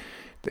GT3,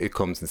 it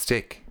comes in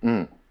stick.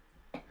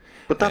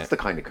 But that's the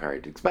kind of car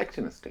you'd expect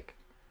in a stick.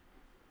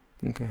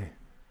 Okay.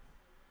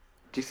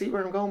 Do you see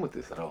where I'm going with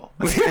this at all?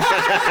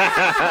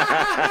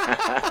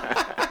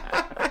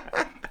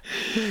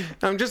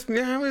 I'm just,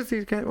 how is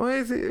he? Why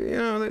is he?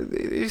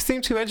 You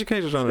seem too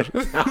educated on it.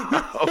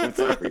 Oh,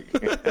 sorry.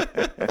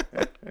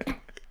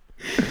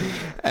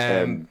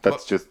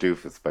 That's just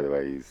Doofus, by the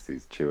way.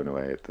 He's chewing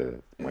away at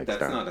the mic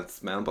stand. That's not, it's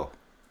Melbo.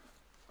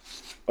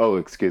 Oh,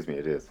 excuse me,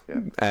 it is.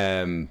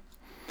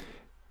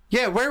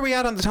 Yeah, where are we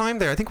at on the time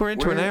there? I think we're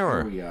into an hour.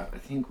 Where are we at? I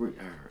think we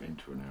are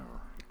into an hour.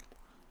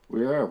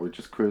 We are. We're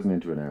just cruising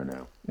into an hour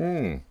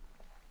now.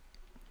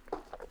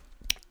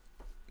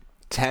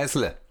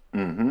 Tesla.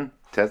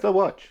 Tesla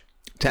watch.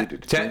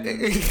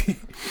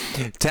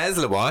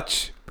 Tesla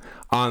watch.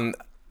 On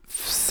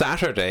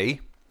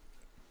Saturday,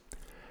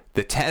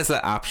 the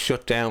Tesla app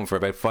shut down for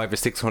about 500 or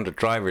 600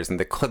 drivers, and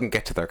they couldn't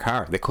get to their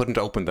car. They couldn't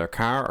open their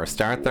car or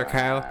start their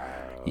car.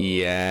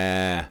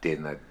 Yeah.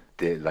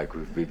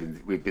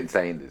 We've been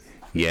saying this.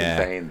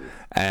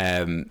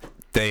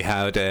 They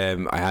had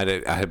I had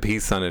a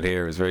piece on it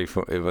here. It was very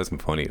it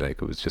wasn't funny,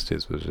 like it was just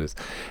what it is.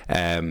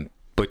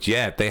 But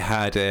yeah, they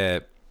had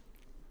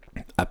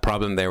a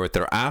problem there with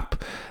their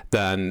app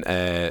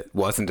that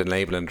wasn't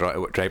enabling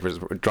drivers.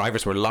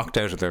 Drivers were locked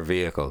out of their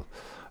vehicle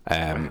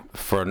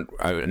for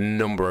a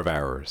number of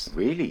hours.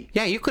 Really?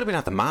 Yeah, you could have been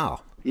at the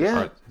mall,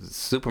 or the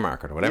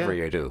supermarket, or whatever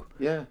you do.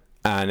 Yeah.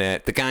 And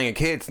the gang of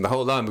kids and the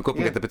whole lot would go up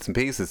and get the bits and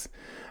pieces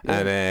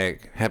and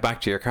head back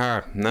to your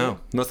car.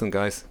 No, nothing,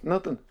 guys.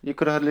 Nothing. You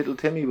could have had little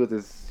Timmy with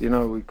his,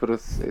 we could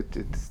have it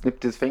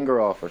snipped his finger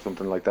off or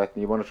something like that,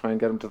 and you want to try and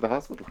get him to the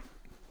hospital.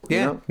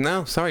 Yeah,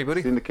 no, sorry, buddy.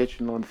 He's in the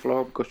kitchen on the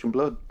floor, gushing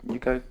blood. You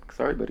can't,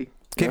 sorry, buddy.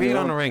 Give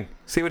Elon a ring.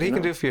 See what he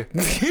can do for you.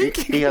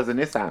 He has a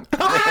Nissan.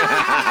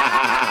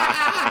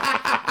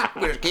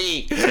 With a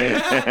key.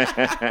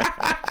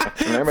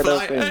 Remember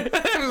those things?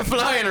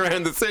 Flying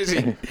around the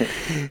city.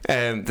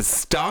 The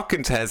stock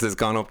in Tesla has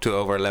gone up to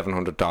over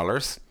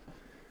 $1,100.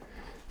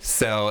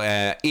 So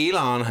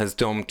Elon has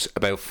dumped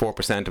about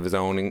 4% of his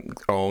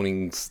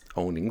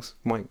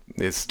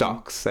his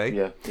stocks, say.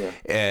 Yeah.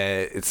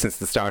 Since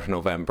the start of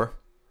November.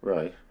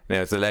 Right.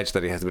 Now it's alleged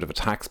that he has a bit of a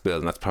tax bill,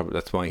 and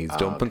that's why he's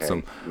dumping okay.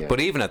 some. Yeah. But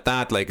even at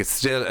that, like, it's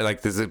still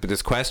like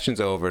there's questions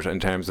over it in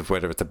terms of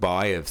whether it's a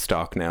buy of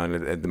stock now,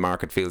 and the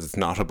market feels it's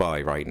not a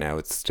buy right now.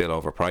 It's still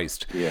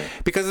overpriced. Yeah.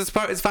 Because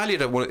it's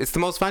valued at it's the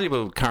most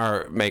valuable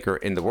car maker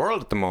in the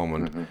world at the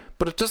moment.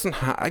 But it doesn't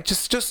have.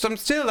 I'm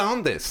still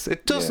on this.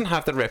 It doesn't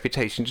have the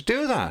reputation to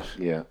do that.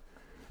 Yeah.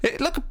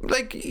 Look,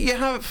 like, you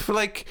have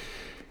like.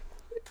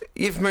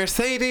 You've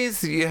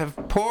Mercedes, you have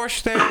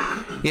Porsche there,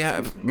 you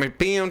have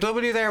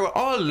BMW there, with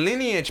all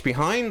lineage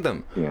behind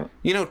them. Yeah.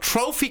 You know,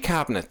 trophy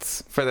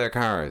cabinets for their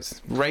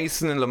cars,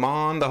 racing in Le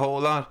Mans, the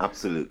whole lot.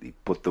 Absolutely.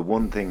 But the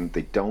one thing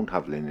they don't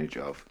have lineage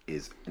of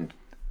is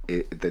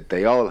that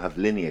they all have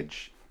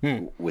lineage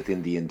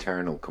within the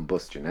internal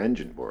combustion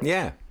engine world.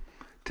 Yeah.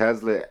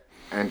 Tesla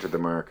entered the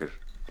market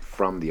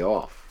from the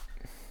off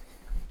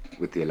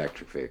with the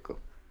electric vehicle.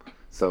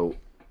 So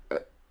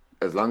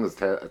as long as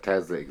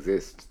Tesla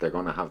exists, they're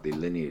going to have the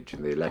lineage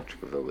in the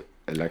electric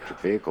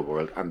vehicle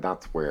world, and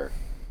that's where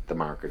the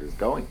market is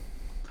going.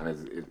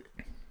 And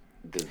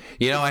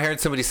you know, I heard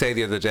somebody say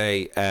the other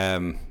day,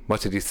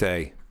 what did he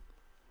say?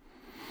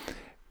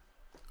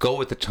 Go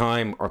with the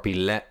time or be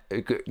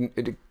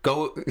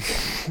go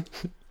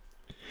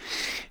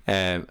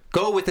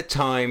go with the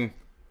time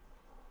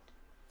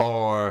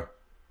or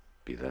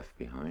be left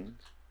behind.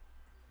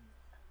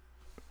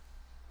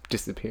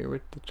 Disappear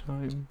with the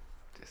time.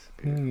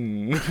 I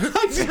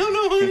don't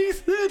know what he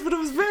said, but it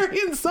was very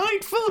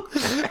insightful.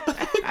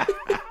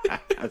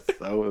 That's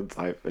so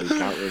insightful. You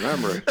can't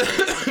remember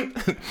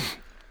it.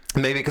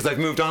 Maybe because I've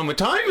moved on with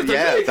time.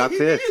 Yeah, that's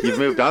it. You've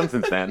moved on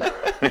since then.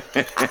 I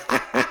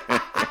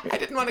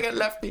didn't want to get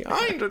left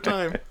behind with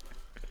time.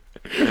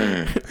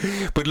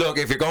 But look,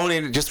 if you're going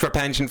in just for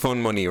pension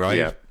fund money,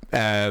 right?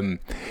 Yeah.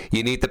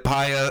 You need the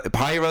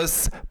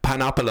Pyrus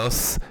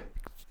Panopoulos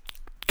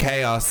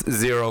Chaos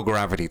Zero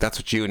Gravity. That's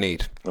what you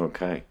need.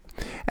 Okay.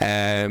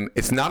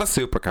 It's not a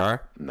supercar.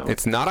 No.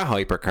 It's not a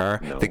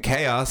hypercar. No. The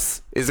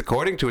Chaos is,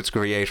 according to its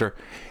creator,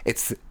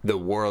 it's the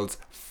world's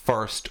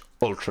first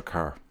ultra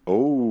car.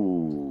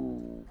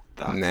 Oh,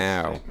 that's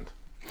now.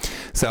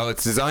 So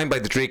it's designed by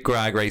the Drake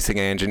Grag racing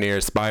engineer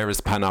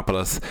Spyros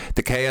Panopoulos.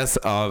 The Chaos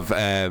of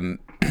the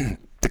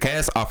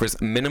Chaos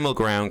offers minimal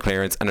ground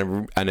clearance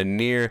and a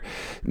near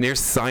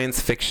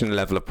science fiction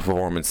level of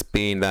performance,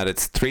 being that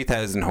it's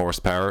 3,000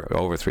 horsepower,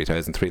 over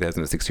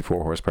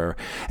 3,064 horsepower,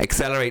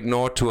 accelerate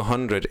 0 to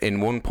 100 in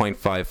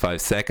 1.55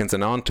 seconds,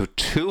 and on to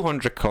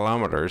 200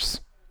 kilometers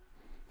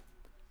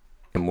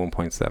in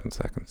 1.7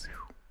 seconds.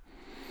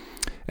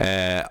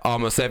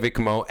 Almost every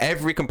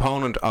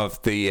component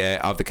of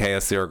the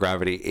Chaos Zero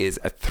Gravity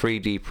is a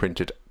 3D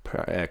printed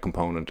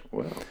component,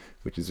 wow,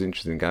 which is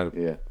interesting.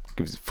 Yeah.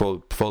 Gives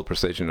full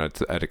precision,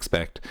 I'd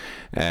expect.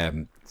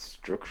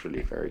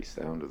 Structurally very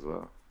sound as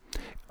well.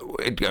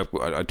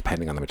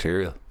 Depending on the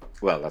material.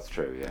 Well, that's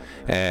true, yeah.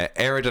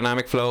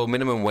 Aerodynamic flow,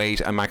 minimum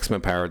weight and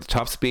maximum power. The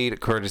top speed,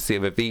 courtesy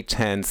of a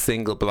V10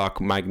 single block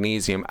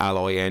magnesium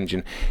alloy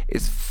engine,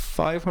 is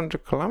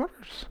 500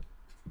 kilometers.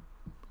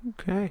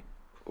 Okay.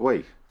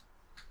 Wait.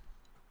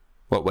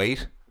 What,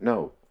 weight?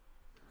 No.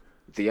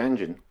 The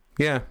engine.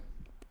 Yeah.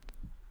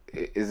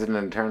 Is it an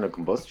internal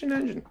combustion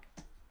engine?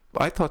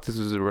 I thought this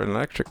was an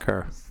electric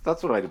car.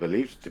 That's what I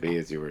believed it to be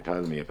as you were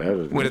telling me about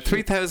it. With a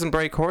 3,000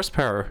 brake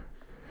horsepower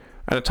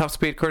and a top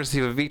speed courtesy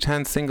of a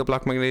V10 single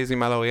block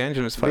magnesium alloy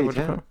engine is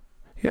 500.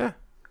 Yeah.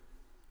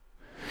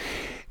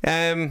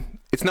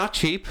 It's not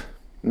cheap.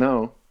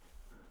 No.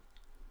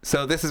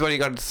 So this is what you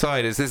got to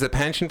decide. Is this a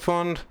pension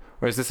fund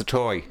or is this a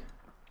toy?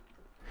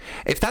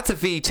 If that's a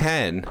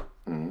V10,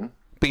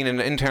 being an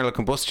internal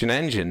combustion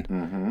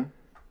engine,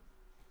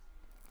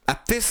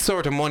 at this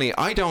sort of money,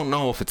 I don't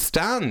know if it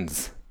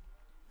stands.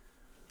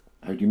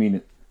 How do you mean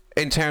it?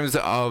 In terms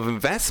of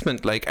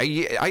investment, like,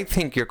 I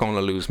think you're going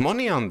to lose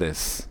money on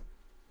this.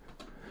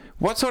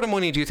 What sort of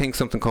money do you think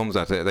something comes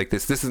at it like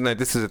this? This is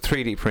a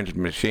 3D printed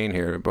machine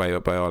here, by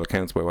all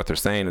accounts, by what they're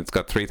saying. It's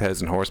got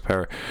 3,000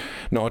 horsepower,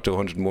 0 to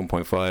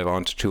 101.5,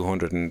 on to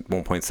 200 in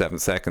 1.7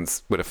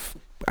 seconds,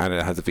 and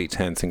it has a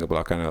V10 single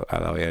block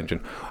alloy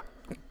engine,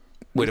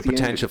 with a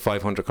potential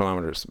 500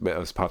 kilometers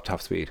of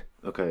top speed.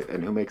 Okay,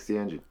 and who makes the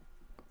engine?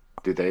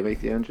 Do they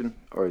make the engine,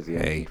 or is the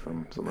engine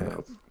from someone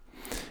else?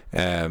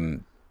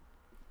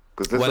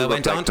 Well, I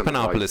went on to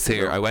Panopoulos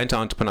here. I went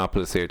on to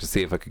Panopoulos here to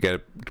see if I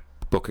could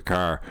book a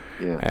car.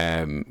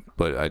 Yeah.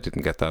 But I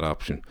didn't get that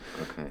option.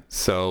 Okay.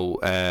 So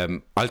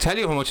I'll tell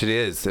you how much it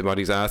is, what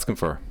he's asking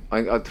for.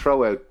 I'll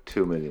throw out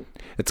 2 million.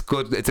 It's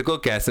good. It's a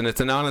good guess, and it's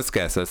an honest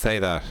guess. I'll say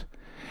that.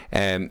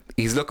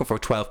 He's looking for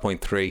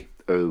 12.3.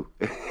 Oh.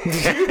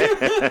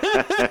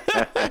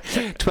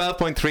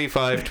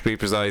 12.35 to be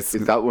precise.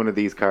 Is that one of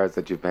these cars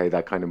that you pay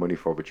that kind of money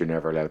for, but you're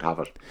never allowed to have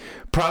it?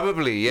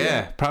 Probably,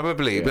 yeah.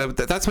 Probably. Yeah. But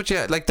that's what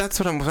that's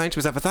what I'm saying to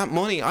myself. But that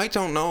money, I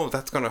don't know if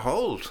that's going to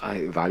hold.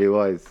 Value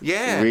wise.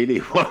 Yeah. Really?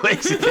 What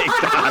makes you think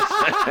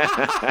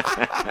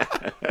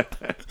that?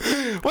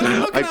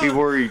 Well, I'd be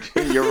worried.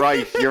 You're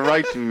right. You're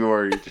right to be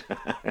worried.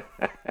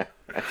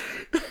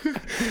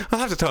 I'll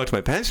have to talk to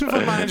my pension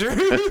fund manager.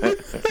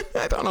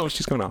 I don't know what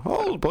she's going to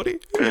hold, buddy.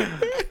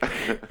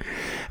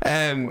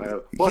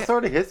 Well, what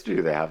sort of history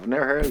do they have? I've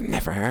never heard of them.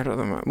 Never heard of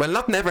them. Well,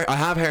 not never. I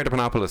have heard of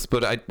Panopolis,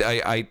 but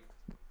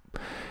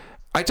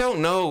I don't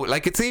know.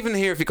 Like, it's even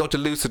here if you go to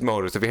Lucid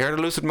Motors. Have you heard of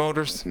Lucid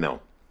Motors?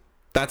 No.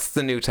 That's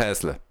the new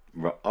Tesla.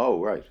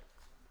 Oh, right.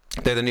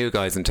 They're the new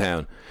guys in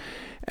town.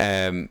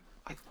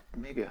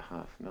 Maybe a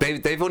half. No.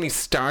 They've only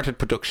started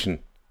production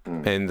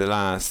in the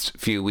last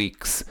few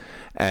weeks,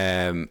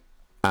 and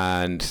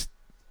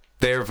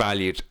they're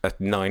valued at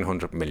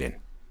 900 million.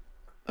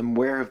 And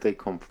where have they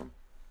come from?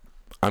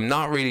 I'm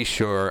not really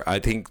sure. I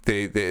think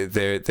they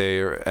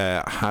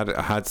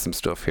had some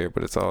stuff here,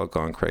 but it's all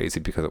gone crazy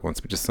because it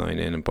wants me to sign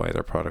in and buy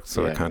their products,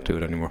 so I can't do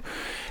it anymore.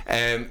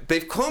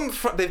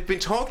 They've been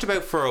talked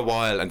about for a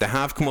while, and they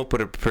have come up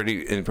with a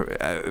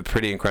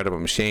pretty incredible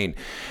machine.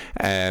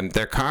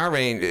 Their car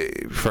range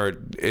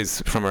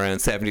is from around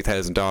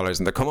 $70,000,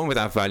 and they're coming with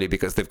that value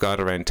because they've got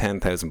around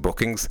 10,000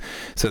 bookings.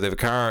 So they have a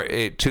car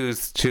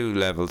two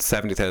levels,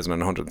 70,000 and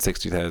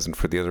 160,000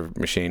 for the other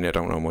machine. I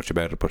don't know much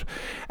about it, but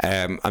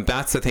and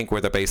that's I think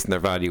where they're basing their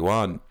value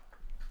on.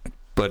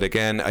 But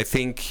again, I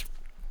think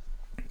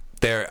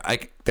they're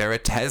a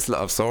Tesla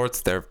of sorts.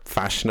 They're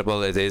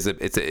fashionable.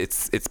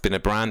 It's been a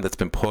brand that's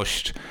been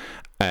pushed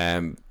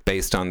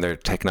based on their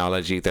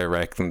technology. They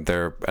reckon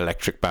their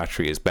electric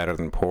battery is better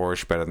than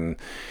Porsche, better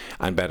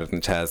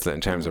than Tesla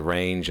in terms of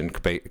range and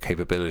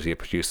capability of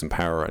producing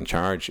power and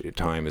charge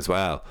time as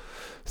well.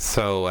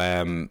 So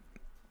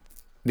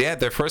yeah,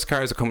 their first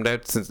cars are coming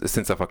out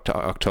since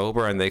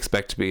October, and they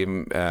expect to be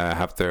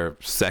have their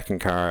second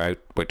car out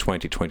by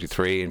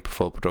 2023 in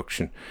full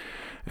production.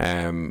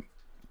 But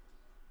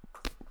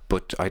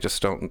I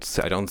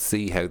don't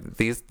see how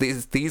these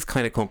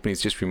kind of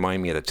companies just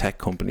remind me of the tech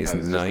companies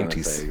in the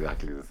 90s.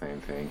 Exactly the same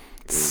thing.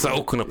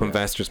 Soaking up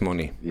investors'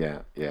 money.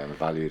 Yeah,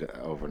 valued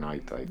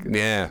overnight.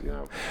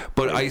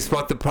 But I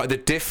spot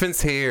the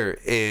difference here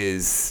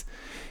is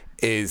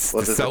the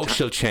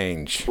social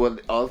change. Well,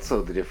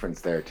 also the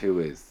difference there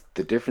too is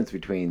the difference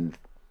between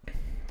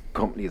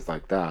companies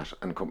like that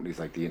and companies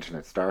like the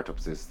internet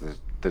startups is that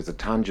there's a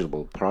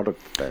tangible product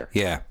there.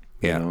 Yeah.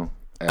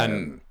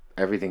 And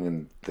everything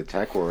in the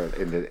tech world,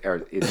 in the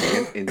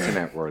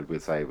internet world, we'll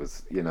say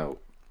was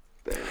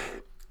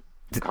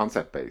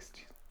concept based.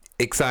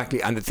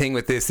 Exactly, and the thing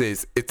with this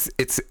is it's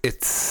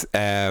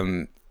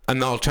an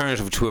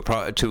alternative it's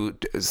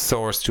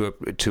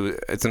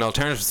an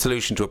alternative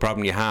solution to a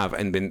problem you have,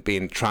 and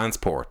being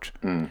transport.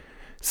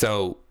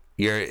 So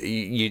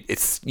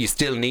you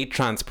still need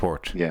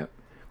transport. Yeah.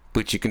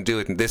 But you can do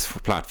it in this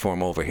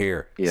platform over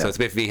here. Yeah. So it's a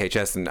bit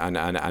VHS and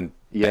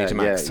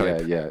Betamax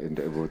type.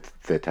 With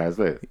the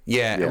Tesla.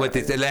 With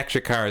the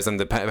electric cars and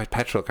the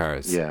petrol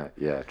cars. Yeah,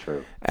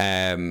 true.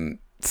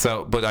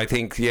 So, but I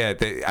think,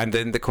 and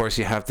then of course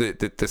you have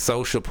the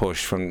social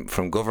push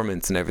from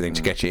governments and everything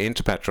to get you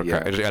into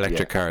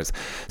electric cars.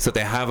 So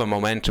they have a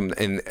momentum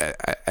in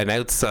an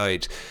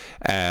outside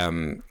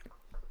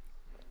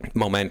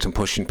momentum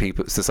pushing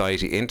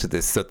society into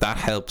this. So that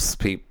helps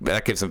people.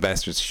 That gives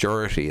investors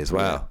surety as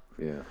well.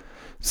 Yeah.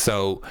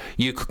 So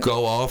you could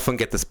go off and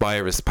get the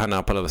Spirus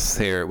Panopolis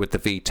here with the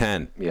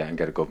V10. Yeah, and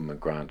get a government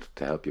grant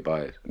to help you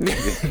buy it.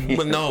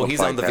 Well, no, he's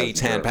on the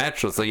V10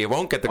 petrol, so you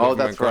won't get the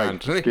government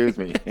grant. Right. Excuse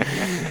me.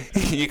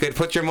 You could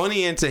put your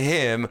money into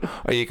him,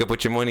 or you could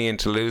put your money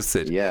into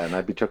Lucid. Yeah, and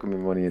I'd be chucking my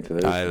money into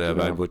Lucid.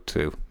 I would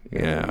too.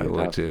 Yeah, I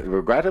would too.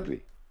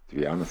 Regrettably, to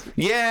be honest with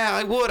you. Yeah,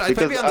 I would. I'd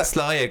probably on the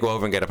sly. I'd go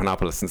over and get a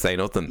Panopolis and say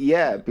nothing.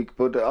 Yeah,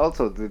 but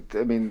also,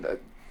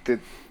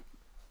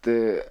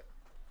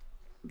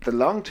 the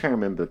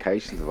long-term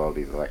implications of all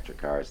these electric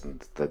cars,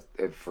 and that,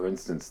 for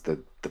instance, the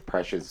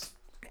precious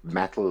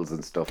metals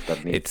and stuff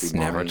that need to be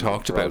mined.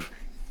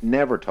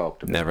 Never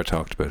talked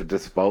about. The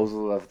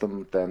disposal of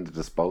them, then the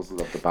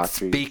disposal of the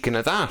batteries. Speaking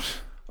of that,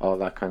 all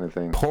that kind of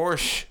thing.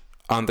 Porsche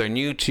on their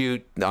new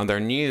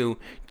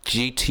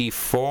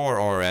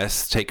GT4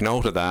 RS, take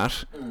note of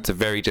that. It's a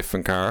very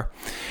different car.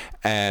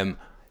 The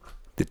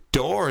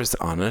doors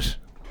on it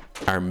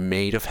are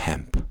made of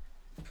hemp.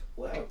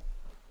 Wow.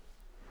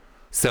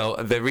 So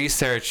the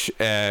research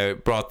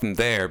brought them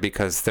there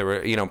because there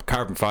were,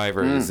 carbon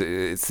fiber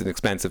it's an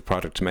expensive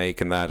product to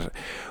make and that,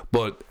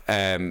 but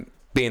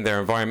being their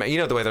environment,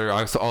 the way they're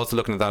also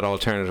looking at that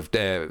alternative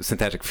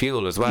synthetic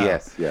fuel as well.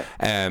 Yes, yeah.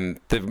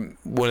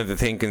 One of the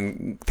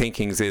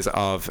thinkings is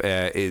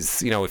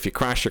if you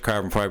crash your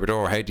carbon fiber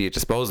door, how do you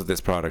dispose of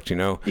this product?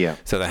 Yeah.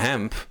 So the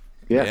hemp.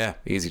 Yeah,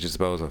 easy to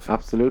dispose of.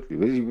 Absolutely.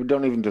 You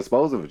don't even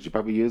dispose of it. You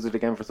probably use it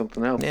again for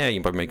something else. Yeah, you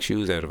can probably make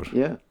shoes out of it.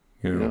 Yeah.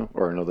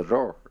 Or another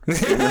drawer.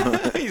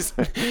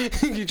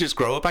 You just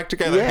grow it back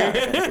together.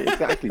 Yeah,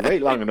 exactly.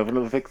 Wait long enough and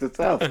it'll fix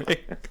itself.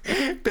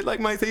 Bit like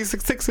my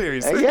C66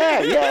 series.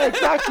 Yeah,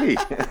 exactly.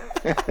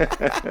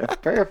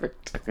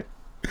 Perfect.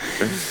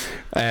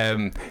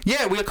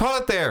 We'll call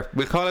it there.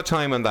 We'll call it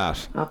time on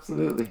that.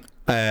 Absolutely.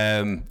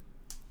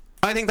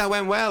 I think that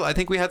went well. I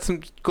think we had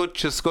some good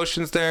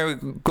discussions there.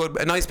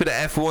 A nice bit of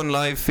F1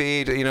 live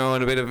feed, and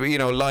a bit of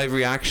live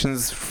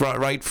reactions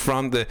right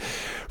from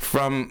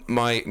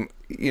my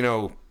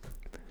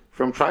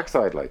From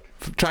trackside, like.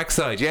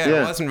 Trackside, it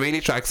wasn't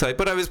really trackside,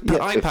 but I was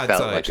iPad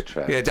side. Like a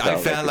track. I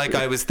felt like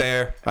I was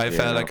there.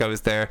 Felt like I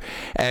was there.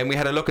 And we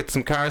had a look at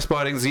some car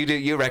spottings.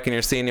 You reckon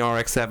you're seeing the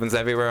RX-7s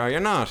everywhere? You're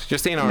not. You're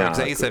seeing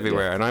RX-8s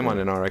everywhere, and I'm on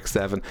an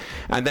RX-7.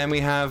 And then we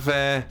have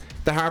the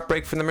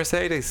heartbreak from the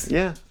Mercedes.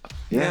 Yeah.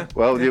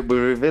 Well, we'll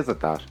revisit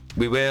that.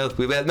 We will.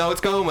 No,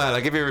 it's going well.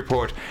 I'll give you a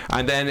report.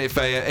 And then if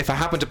I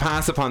happen to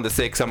pass upon the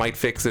 6, I might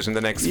fix it in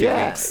the next few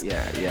weeks.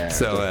 Yeah.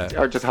 So,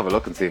 or just have a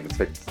look and see if it's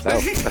fixed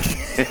itself.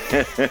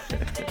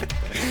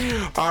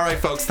 All right,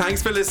 folks.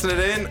 Thanks for listening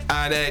in.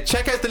 And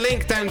check out the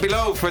link down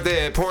below for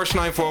the Porsche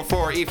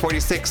 944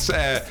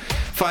 E46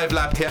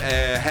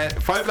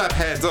 5-lap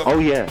heads up. Oh,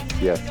 yeah.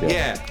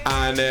 Yeah.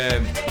 And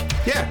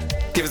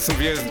give us some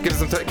views. Give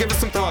us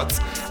some thoughts.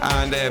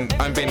 And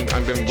I've been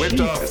whipped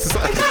off.